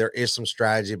there is some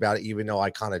strategy about it, even though I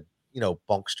kind of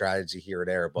bunk strategy here or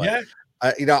there. But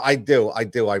I do.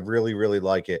 I really, really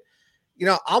like it.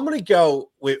 I'm going to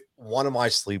go with one of my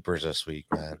sleepers this week,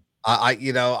 man. I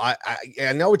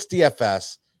know it's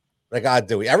DFS, but I got to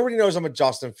do it. Everybody knows I'm a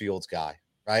Justin Fields guy,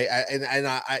 right? And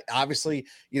I obviously,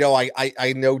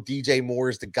 I know DJ Moore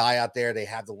is the guy out there. They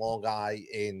have the long guy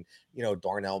in,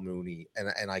 Darnell Mooney,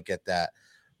 and I get that.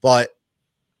 But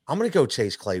I'm going to go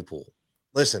Chase Claypool.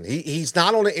 Listen, he's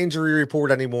not on the injury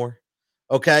report anymore.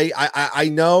 Okay, I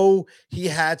know he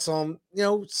had some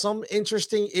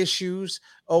interesting issues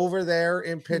over there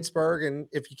in Pittsburgh, and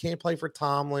if you can't play for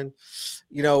Tomlin,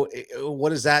 what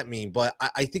does that mean? But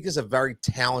I think he's a very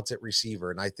talented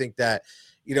receiver, and I think that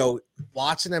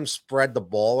watching them spread the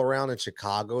ball around in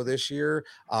Chicago this year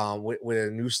with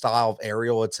a new style of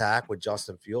aerial attack with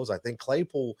Justin Fields, I think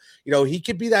Claypool, he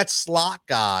could be that slot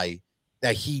guy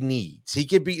that he needs. He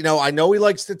could be, I know he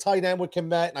likes the tight end with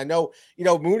Kmet, and I know,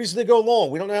 Mooney's going to go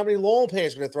long. We don't know how many long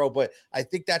passes going to throw, but I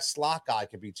think that slot guy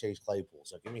could be Chase Claypool.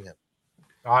 So give me him.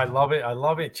 I love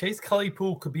it. Chase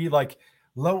Claypool could be like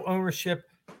low ownership,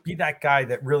 be that guy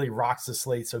that really rocks the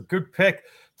slate. So good pick.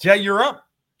 Jay, you're up.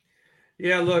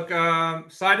 Yeah, look,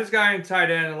 slide this guy in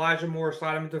tight end, Elijah Moore,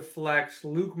 slide him into flex.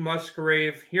 Luke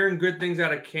Musgrave, hearing good things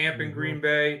out of camp in Green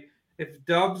Bay. If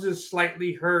Dubs is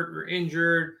slightly hurt or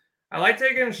injured, I like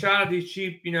taking a shot at these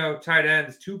cheap, tight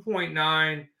ends.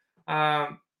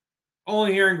 2.9.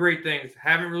 Only hearing great things.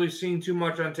 Haven't really seen too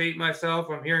much on tape myself.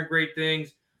 I'm hearing great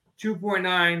things.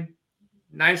 2.9.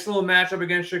 Nice little matchup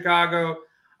against Chicago.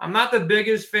 I'm not the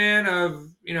biggest fan of,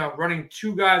 running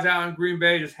two guys out in Green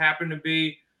Bay. Just happened to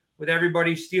be with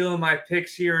everybody stealing my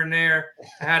picks here and there.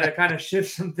 I had to kind of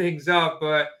shift some things up.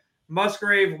 But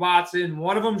Musgrave, Watson,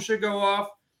 one of them should go off.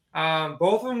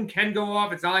 Both of them can go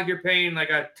off. It's not like you're paying like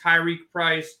a Tyreek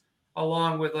price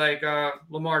along with like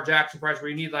Lamar Jackson price where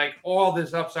you need like all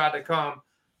this upside to come.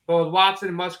 But with Watson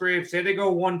and Musgrave, say they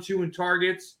go 1-2 in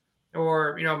targets,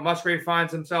 or Musgrave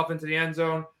finds himself into the end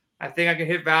zone, I think I can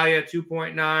hit value at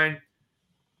 2.9.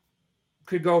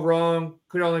 Could go wrong.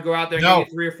 Could only go out there and get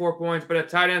you 3 or 4 points. But at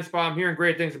tight end spot, I'm hearing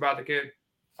great things about the kid.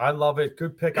 I love it.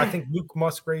 Good pick. I think Luke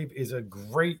Musgrave is a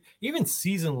great, even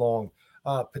season-long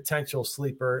potential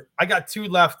sleeper. I got 2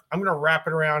 left. I'm going to wrap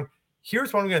it around.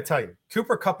 Here's what I'm going to tell you.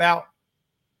 Cooper Kupp out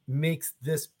makes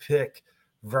this pick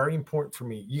very important for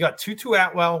me. You got Tutu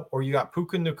Atwell or you got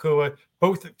Puka Nacua,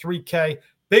 both at 3K.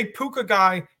 Big Puka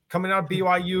guy coming out of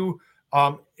BYU,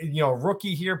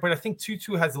 rookie here, but I think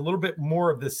Tutu has a little bit more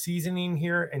of the seasoning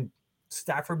here, and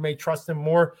Stafford may trust him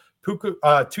more.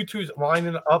 Tutu's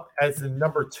lining up as the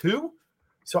number 2.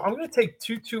 So I'm going to take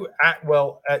Tutu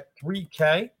Atwell at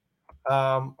 3K.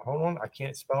 Hold on, I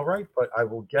can't spell right, but I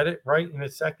will get it right in a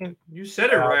second. You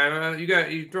said it right.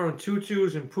 You throwing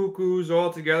tutus and pukus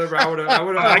all together. Bro. I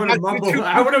would have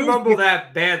mumbled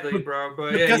that badly, bro.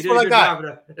 But yeah, guess what I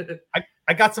got?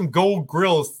 I got some gold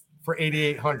grills for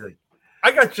 8,800.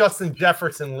 I got Justin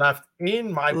Jefferson left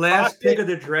in my last pick of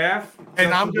the draft,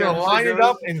 and I'm going to line it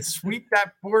up and sweep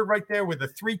that board right there with a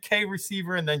 3K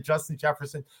receiver and then Justin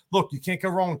Jefferson. Look, you can't go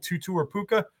wrong with Tutu or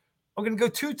Puka. I'm going to go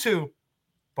Tutu.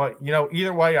 But,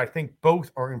 either way, I think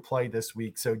both are in play this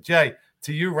week. So, Jay,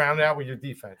 to you, round out with your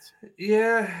defense.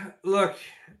 Yeah, look,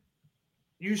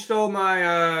 you stole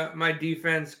my my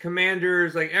defense.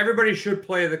 Commanders, like everybody should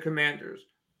play the Commanders.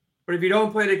 But if you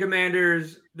don't play the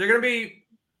Commanders, they're going to be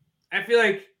 – I feel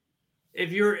like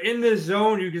if you're in the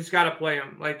zone, you just got to play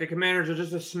them. Like the Commanders are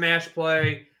just a smash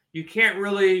play. You can't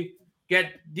really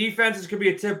get – defenses could be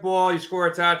a tip ball. You score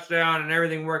a touchdown and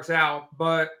everything works out.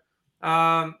 But –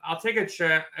 I'll take a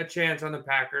chance on the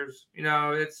Packers.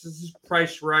 It's just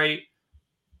priced right.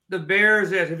 The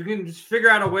Bears, yes, if you can just figure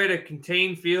out a way to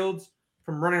contain Fields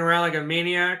from running around like a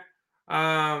maniac,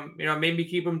 maybe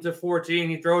keep him to 14.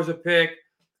 He throws a pick.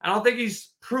 I don't think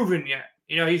he's proven yet.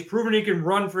 He's proven he can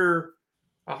run for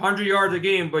 100 yards a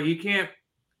game, but he can't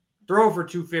throw for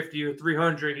 250 or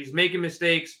 300. He's making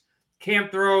mistakes.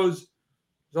 Camp throws.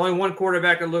 There's only one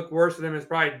quarterback that looked worse than him is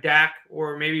probably Dak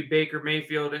or maybe Baker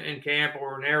Mayfield in camp,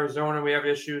 or in Arizona we have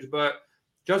issues. But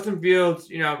Justin Fields,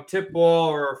 tip ball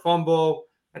or a fumble,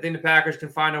 I think the Packers can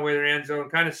find a way to the end zone.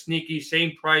 Kind of sneaky,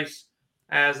 same price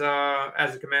as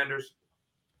the Commanders.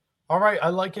 All right, I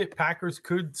like it. Packers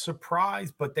could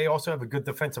surprise, but they also have a good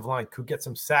defensive line. Could get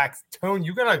some sacks. Tone,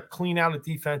 you're going to clean out a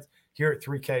defense here at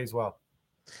 3K as well.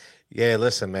 Yeah,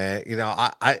 listen, man.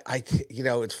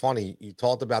 It's funny. You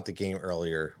talked about the game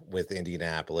earlier with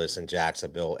Indianapolis and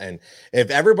Jacksonville, and if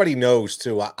everybody knows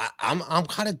too, I'm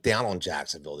kind of down on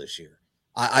Jacksonville this year.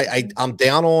 I'm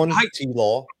down on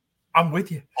T-Law. I'm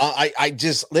with you. I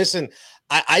just listen.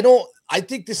 I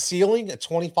think the ceiling at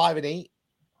 25-8.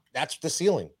 That's the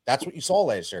ceiling. That's what you saw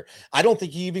last year. I don't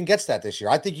think he even gets that this year.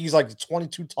 I think he's like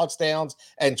 22 touchdowns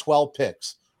and 12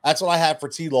 picks. That's what I have for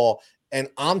T-Law. And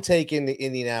I'm taking the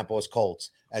Indianapolis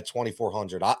Colts at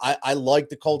 2,400. I like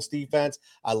the Colts defense.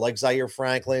 I like Zaire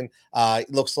Franklin. It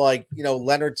looks like,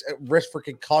 Leonard's at risk for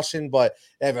concussion, but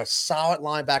they have a solid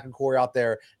linebacking core out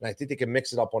there. And I think they can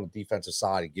mix it up on the defensive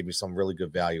side and give me some really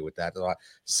good value with that.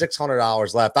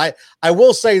 $600 left. I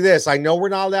will say this. I know we're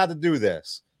not allowed to do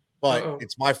this, but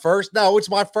it's my first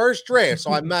draft.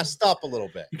 So I messed up a little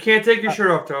bit. You can't take your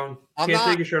shirt off, Tone.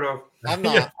 Take your shirt off. I'm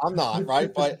not,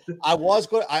 right? But I was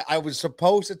good. I was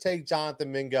supposed to take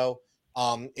Jonathan Mingo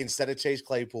instead of Chase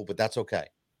Claypool, but that's okay.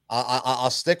 I'll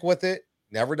stick with it.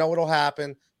 Never know what'll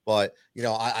happen, but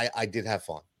I did have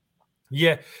fun.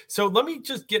 Yeah. So let me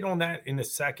just get on that in a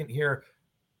second here.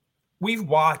 We've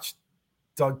watched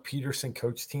Doug Peterson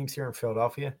coach teams here in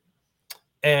Philadelphia,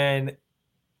 and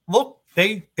look,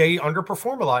 they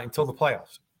underperform a lot until the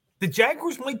playoffs. The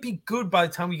Jaguars might be good by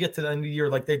the time we get to the end of the year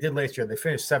like they did last year. They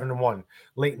finished 7-1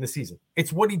 late in the season.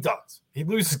 It's what he does. He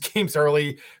loses games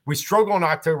early. We struggle in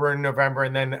October and November,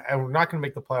 and then we're not going to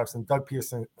make the playoffs, and Doug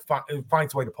Peterson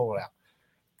finds a way to pull it out.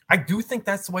 I do think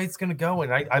that's the way it's going to go,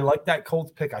 and I like that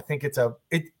Colts pick. I think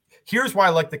here's why I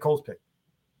like the Colts pick.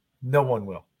 No one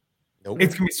will. Nope.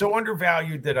 It's going to be so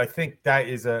undervalued that I think that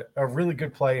is a really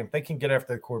good play. If they can get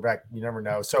after the quarterback, you never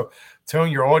know. So,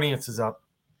 Tony, your audience is up.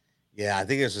 Yeah, I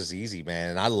think it's just easy,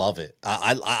 man, and I love it.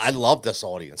 I love this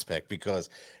audience pick because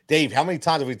Dave, how many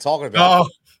times have we talking about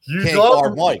You can't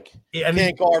guard Mike? And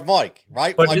Can't guard Mike,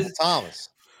 right? But Michael Thomas.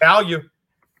 Value.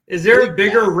 Is there a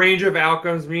bigger range of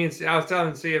outcomes? I was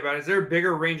telling C about it. Is there a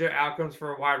bigger range of outcomes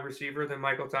for a wide receiver than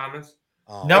Michael Thomas?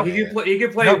 Oh, no, like he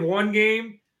can play one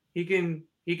game. He can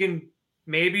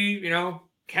maybe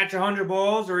catch 100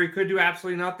 balls, or he could do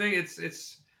absolutely nothing.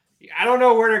 It's I don't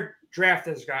know where to draft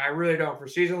this guy. I really don't. For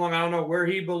season long, I don't know where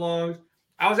he belongs.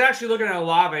 I was actually looking at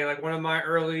Olave, like one of my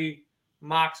early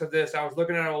mocks of this. I was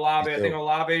looking at Olave. I think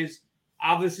Olave's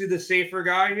obviously the safer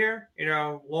guy here.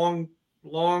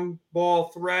 Long ball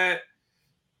threat,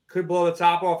 could blow the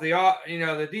top off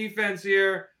the defense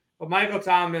here. But Michael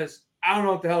Thomas, I don't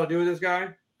know what the hell to do with this guy.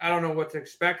 I don't know what to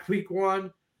expect week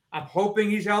one. I'm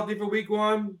hoping he's healthy for week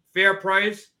one. Fair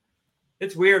price.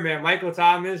 It's weird, man. Michael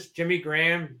Thomas, Jimmy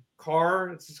Graham,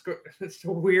 Carr. It's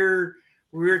a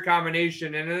weird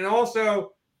combination. And then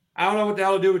also, I don't know what the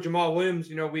hell to do with Jamal Williams,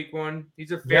 week one.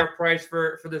 He's a fair price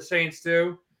for the Saints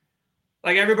too.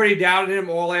 Like everybody doubted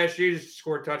him all last year, just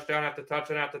scored touchdown after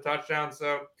touchdown after touchdown.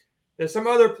 So there's some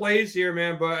other plays here,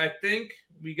 man. But I think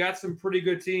we got some pretty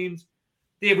good teams.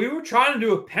 Dave, we were trying to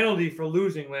do a penalty for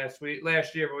losing last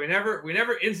year, but we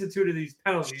never instituted these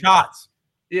penalties. Shots.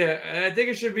 Yeah, I think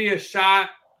it should be a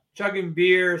shot, chugging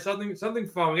beer, something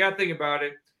fun. We got to think about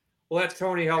it. We'll let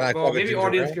Tony help vote. Maybe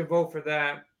audience can vote for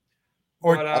that.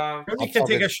 Or Tony can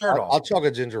take a shirt off. I'll chug a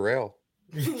ginger ale.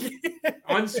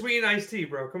 Unsweetened iced tea,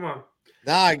 bro. Come on.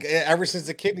 Nah, ever since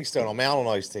the kidney stone, I'm out on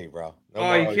iced tea, bro. You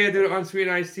can't do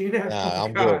unsweetened iced tea now? Nah,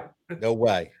 I'm good. No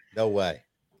way.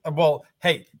 Well,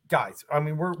 hey, guys, I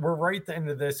mean, we're right at the end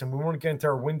of this, and we want to get into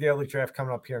our Win Daily draft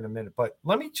coming up here in a minute. But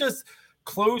let me just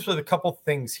close with a couple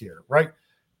things here, right?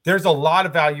 There's a lot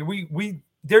of value.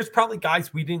 There's probably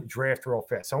guys we didn't draft real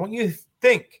fast. So I want you to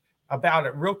think about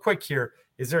it real quick here.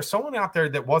 Is there someone out there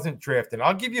that wasn't drafted?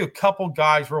 I'll give you a couple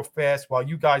guys real fast while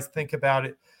you guys think about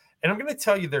it. And I'm going to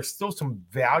tell you there's still some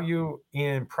value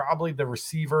in probably the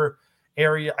receiver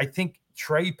area. I think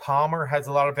Trey Palmer has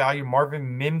a lot of value.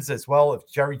 Marvin Mims as well. If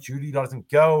Jerry Jeudy doesn't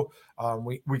go,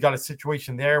 we got a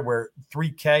situation there where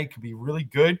 3K could be really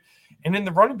good. And in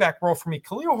the running back role for me,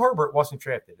 Khalil Herbert wasn't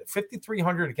drafted at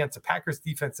 5,300 against the Packers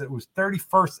defense. It was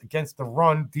 31st against the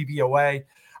run DVOA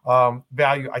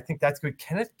value. I think that's good.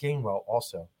 Kenneth Gainwell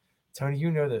also. Tony,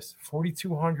 you know this,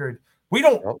 4,200. We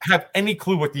don't have any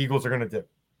clue what the Eagles are going to do.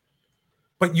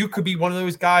 But you could be one of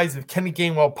those guys if Kenny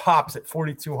Gainwell pops at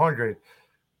 4,200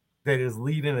 that is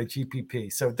leading a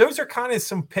GPP. So those are kind of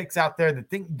some picks out there that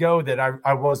didn't go that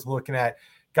I was looking at.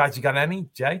 Guys, you got any,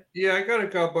 Jay? Yeah, I got a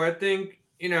couple. I think,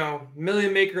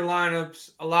 million maker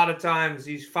lineups, a lot of times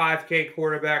these 5K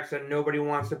quarterbacks that nobody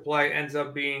wants to play ends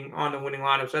up being on the winning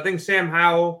lineup. So I think Sam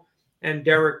Howell and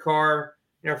Derek Carr,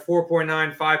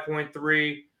 4.9,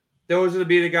 5.3. Those would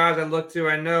be the guys I look to.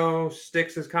 I know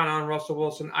Sticks is kind of on Russell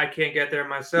Wilson. I can't get there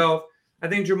myself. I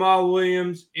think Jamal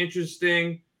Williams,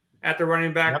 interesting at the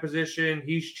running back position.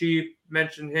 He's cheap.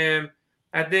 Mentioned him.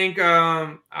 I think,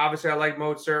 obviously, I like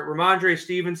Mozart. Ramondre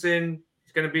Stevenson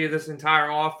is going to be this entire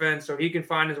offense, so he can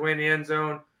find his way in the end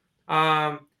zone.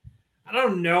 I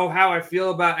don't know how I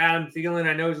feel about Adam Thielen.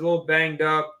 I know he's a little banged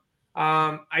up.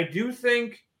 I do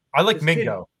think – I like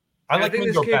Mingo. I like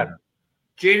Mingo better.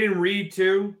 Jaden Reed,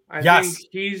 too. I think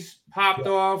he's popped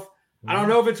off. I don't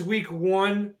know if it's week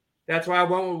one. That's why I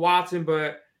went with Watson.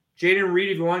 But Jaden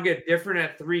Reed, if you want to get different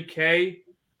at 3K.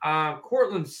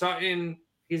 Cortland Sutton,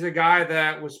 he's a guy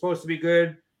that was supposed to be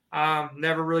good.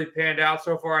 Never really panned out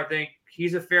so far. I think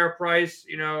he's a fair price.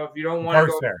 If you don't want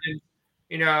to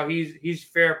go in, he's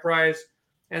fair price.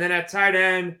 And then at tight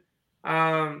end,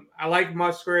 I like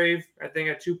Musgrave. I think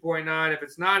at 2.9. If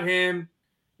it's not him,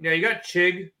 you got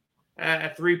Chig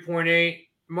at 3.8.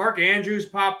 Mark Andrews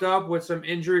popped up with some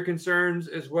injury concerns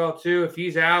as well, too. If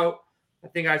he's out, I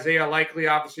think Isaiah Likely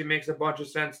obviously makes a bunch of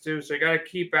sense, too. So you got to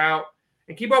keep out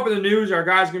and keep up with the news. Our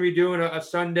guy's going to be doing a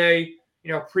Sunday,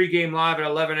 pregame live at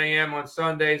 11 a.m. on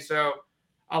Sunday. So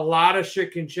a lot of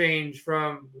shit can change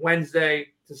from Wednesday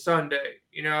to Sunday.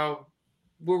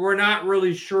 We're not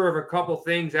really sure of a couple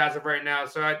things as of right now.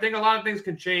 So I think a lot of things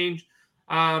can change.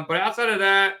 But outside of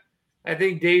that, I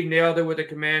think Dave nailed it with the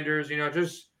Commanders.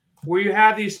 Just where you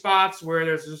have these spots where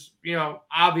there's this,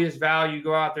 obvious value,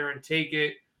 go out there and take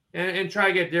it and try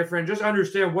to get different. Just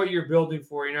understand what you're building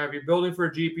for. If you're building for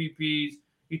GPPs,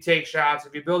 you take shots.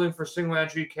 If you're building for single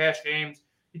entry cash games,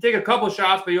 you take a couple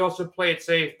shots, but you also play it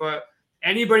safe. But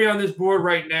anybody on this board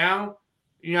right now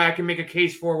I can make a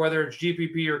case for, whether it's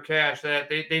GPP or cash, that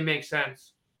they make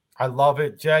sense. I love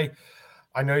it, Jay.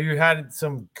 I know you had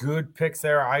some good picks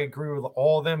there. I agree with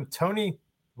all of them. Tony,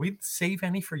 we save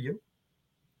any for you?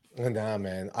 Nah,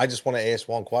 man. I just want to ask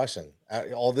one question.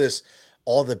 All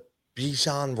the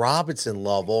Bijan Robinson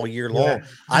love all year long.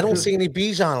 I don't see any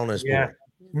Bijan on this board.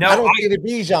 No, I don't see any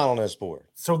Bijan on this board.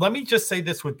 So let me just say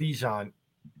this with Bijan.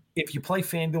 If you play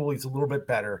FanDuel, he's a little bit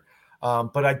better.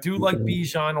 But I do like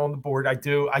Bijan on the board. I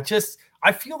do. I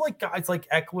feel like guys like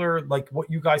Eckler, like what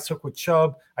you guys took with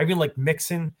Chubb, I mean like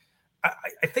Mixon,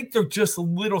 I think they're just a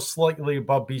little slightly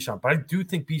above Bijan. But I do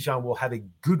think Bijan will have a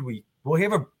good week. Will he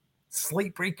have a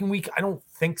slate breaking week? I don't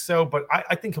think so, but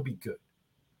I think he'll be good.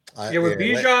 With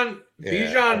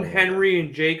Bijan, Henry,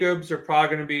 and Jacobs are probably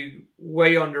going to be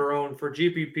way under owned for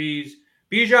GPPs.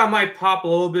 Bijan might pop a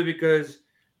little bit because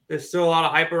there's still a lot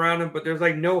of hype around him, but there's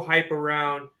like no hype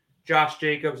around Josh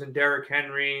Jacobs and Derrick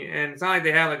Henry, and it's not like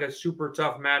they have like a super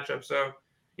tough matchup. So,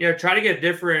 try to get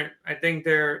different. I think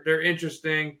they're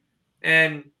interesting.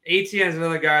 And ATN is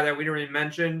another guy that we didn't really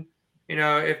mention.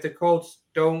 If the Colts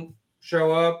don't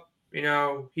show up,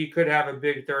 he could have a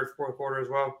big third, fourth quarter as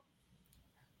well.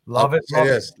 Love it.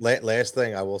 Last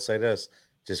thing I will say this.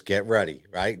 Just get ready,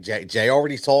 right? Jay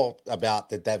already talked about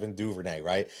the Devin Duvernay,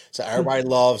 right? So everybody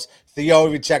loves Theo.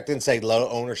 We checked in, say low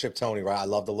ownership, Tony, right? I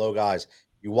love the low guys.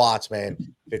 You watch, man,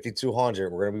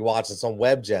 5,200. We're gonna be watching some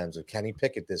web gems of Kenny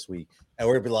Pickett this week, and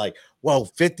we're gonna be like, "Well,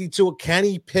 52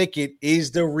 Kenny Pickett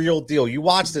is the real deal." You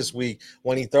watch this week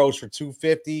when he throws for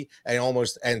 250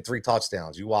 and 3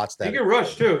 touchdowns. You watch that. He can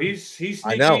rush too. He's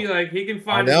sneaky. Like he can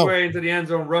find his way into the end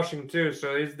zone rushing too.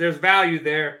 So there's value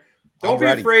there. Don't be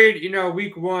afraid.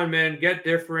 Week one, man, get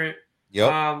different.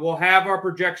 Yep. We'll have our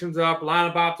projections up,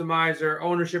 lineup optimizer,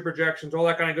 ownership projections, all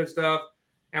that kind of good stuff.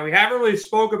 And we haven't really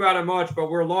spoke about it much, but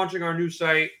we're launching our new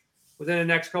site within the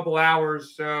next couple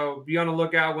hours. So be on the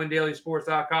lookout,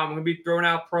 windailysports.com. We're going to be throwing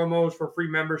out promos for free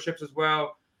memberships as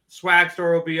well. Swag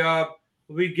store will be up.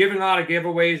 We'll be giving a lot of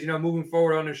giveaways, moving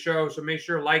forward on the show. So make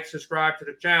sure subscribe to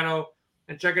the channel,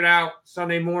 and check it out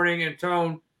Sunday morning. And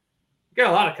Tone, you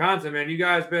got a lot of content, man. You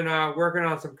guys been working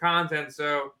on some content.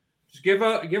 So just give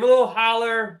a little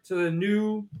holler to the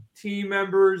new team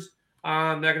members that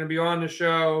are going to be on the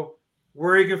show.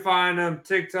 Where you can find them: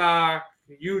 TikTok,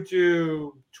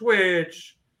 YouTube,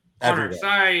 Twitch, everywhere. On our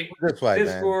site,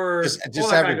 Discord,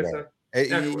 just everywhere.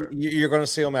 You're going to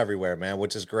see them everywhere, man,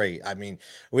 which is great. I mean,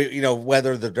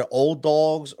 whether the old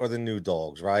dogs or the new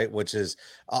dogs, right? Which is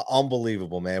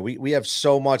unbelievable, man. We have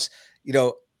so much.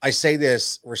 I say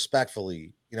this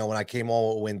respectfully. When I came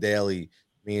on with Win Daily,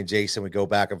 me and Jason would go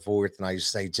back and forth, and I used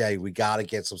to say, Jay, we got to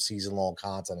get some season-long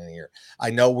content in here. I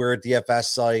know we're a DFS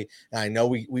site, and I know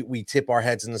we tip our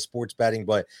heads in the sports betting,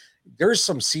 but there's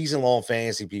some season-long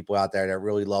fantasy people out there that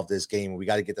really love this game, and we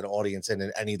got to get the audience in.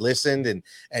 And he listened, and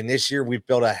this year we've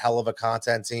built a hell of a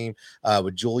content team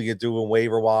with Julia doing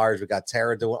waiver wires. We got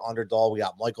Tara doing underdog. We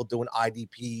got Michael doing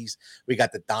IDPs. We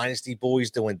got the Dynasty boys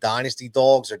doing Dynasty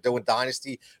dogs or doing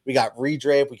Dynasty. We got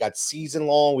redraft. We got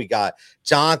season-long. We got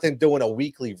Jonathan doing a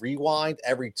weekly rewind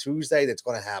every Tuesday that's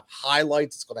going to have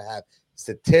highlights. It's going to have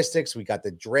statistics. We got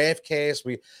the DraftCast.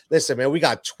 We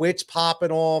got Twitch popping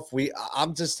off.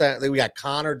 I'm just saying, we got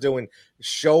Connor doing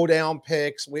showdown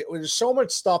picks. There's so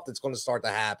much stuff that's going to start to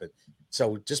happen.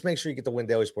 So just make sure you get to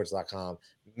windailysports.com.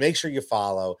 Make sure you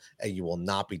follow, and you will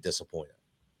not be disappointed.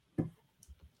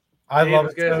 I love it.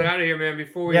 Let's get us out of here, man.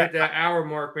 Before we hit that hour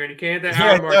mark, man. You can't hit that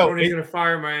hour mark. Tony's going to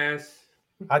fire my ass.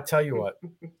 I tell you what.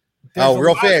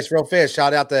 Real fast.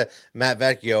 Shout out to Matt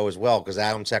Vecchio as well, because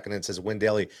Adam checking in says Win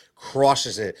Daily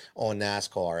crushes it on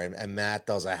NASCAR, and Matt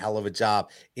does a hell of a job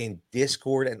in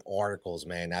Discord and articles,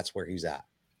 man. That's where he's at.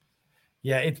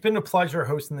 Yeah, it's been a pleasure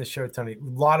hosting this show, Tony. A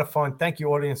lot of fun. Thank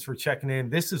you, audience, for checking in.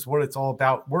 This is what it's all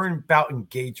about. We're about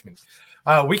engagement.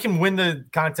 We can win the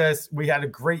contest. We had a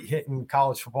great hit in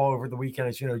college football over the weekend.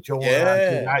 As you know, Joe went on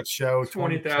to that show,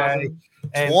 20,000.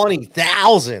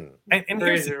 20,000. And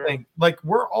here's the thing,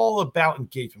 we're all about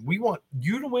engagement. We want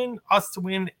you to win, us to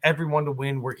win, everyone to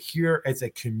win. We're here as a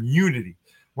community.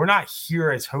 We're not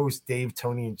here as hosts, Dave,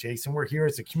 Tony, and Jason. We're here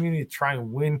as a community to try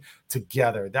and win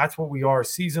together. That's what we are,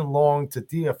 season long, to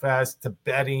DFS, to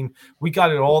betting. We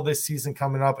got it all this season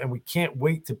coming up, and we can't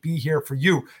wait to be here for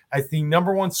you as the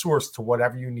number one source to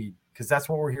whatever you need, because that's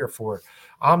what we're here for.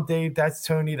 I'm Dave. That's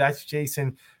Tony. That's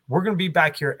Jason. We're going to be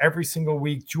back here every single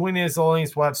week. Join us,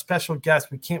 audience. We'll have special guests.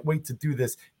 We can't wait to do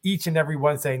this each and every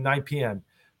Wednesday, 9 p.m.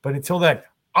 But until then,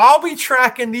 I'll be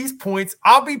tracking these points.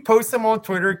 I'll be posting them on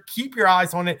Twitter. Keep your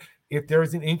eyes on it. If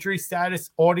there's an injury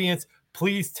status, audience,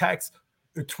 please text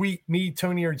or tweet me,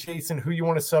 Tony, or Jason, who you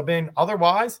want to sub in.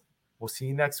 Otherwise, we'll see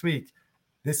you next week.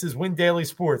 This is Win Daily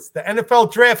Sports, the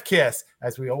NFL DraftCast,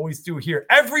 as we always do here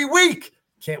every week.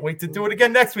 Can't wait to do it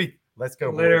again next week. Let's go,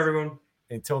 Later, boys. everyone.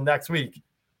 Until next week,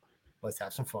 let's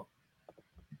have some fun.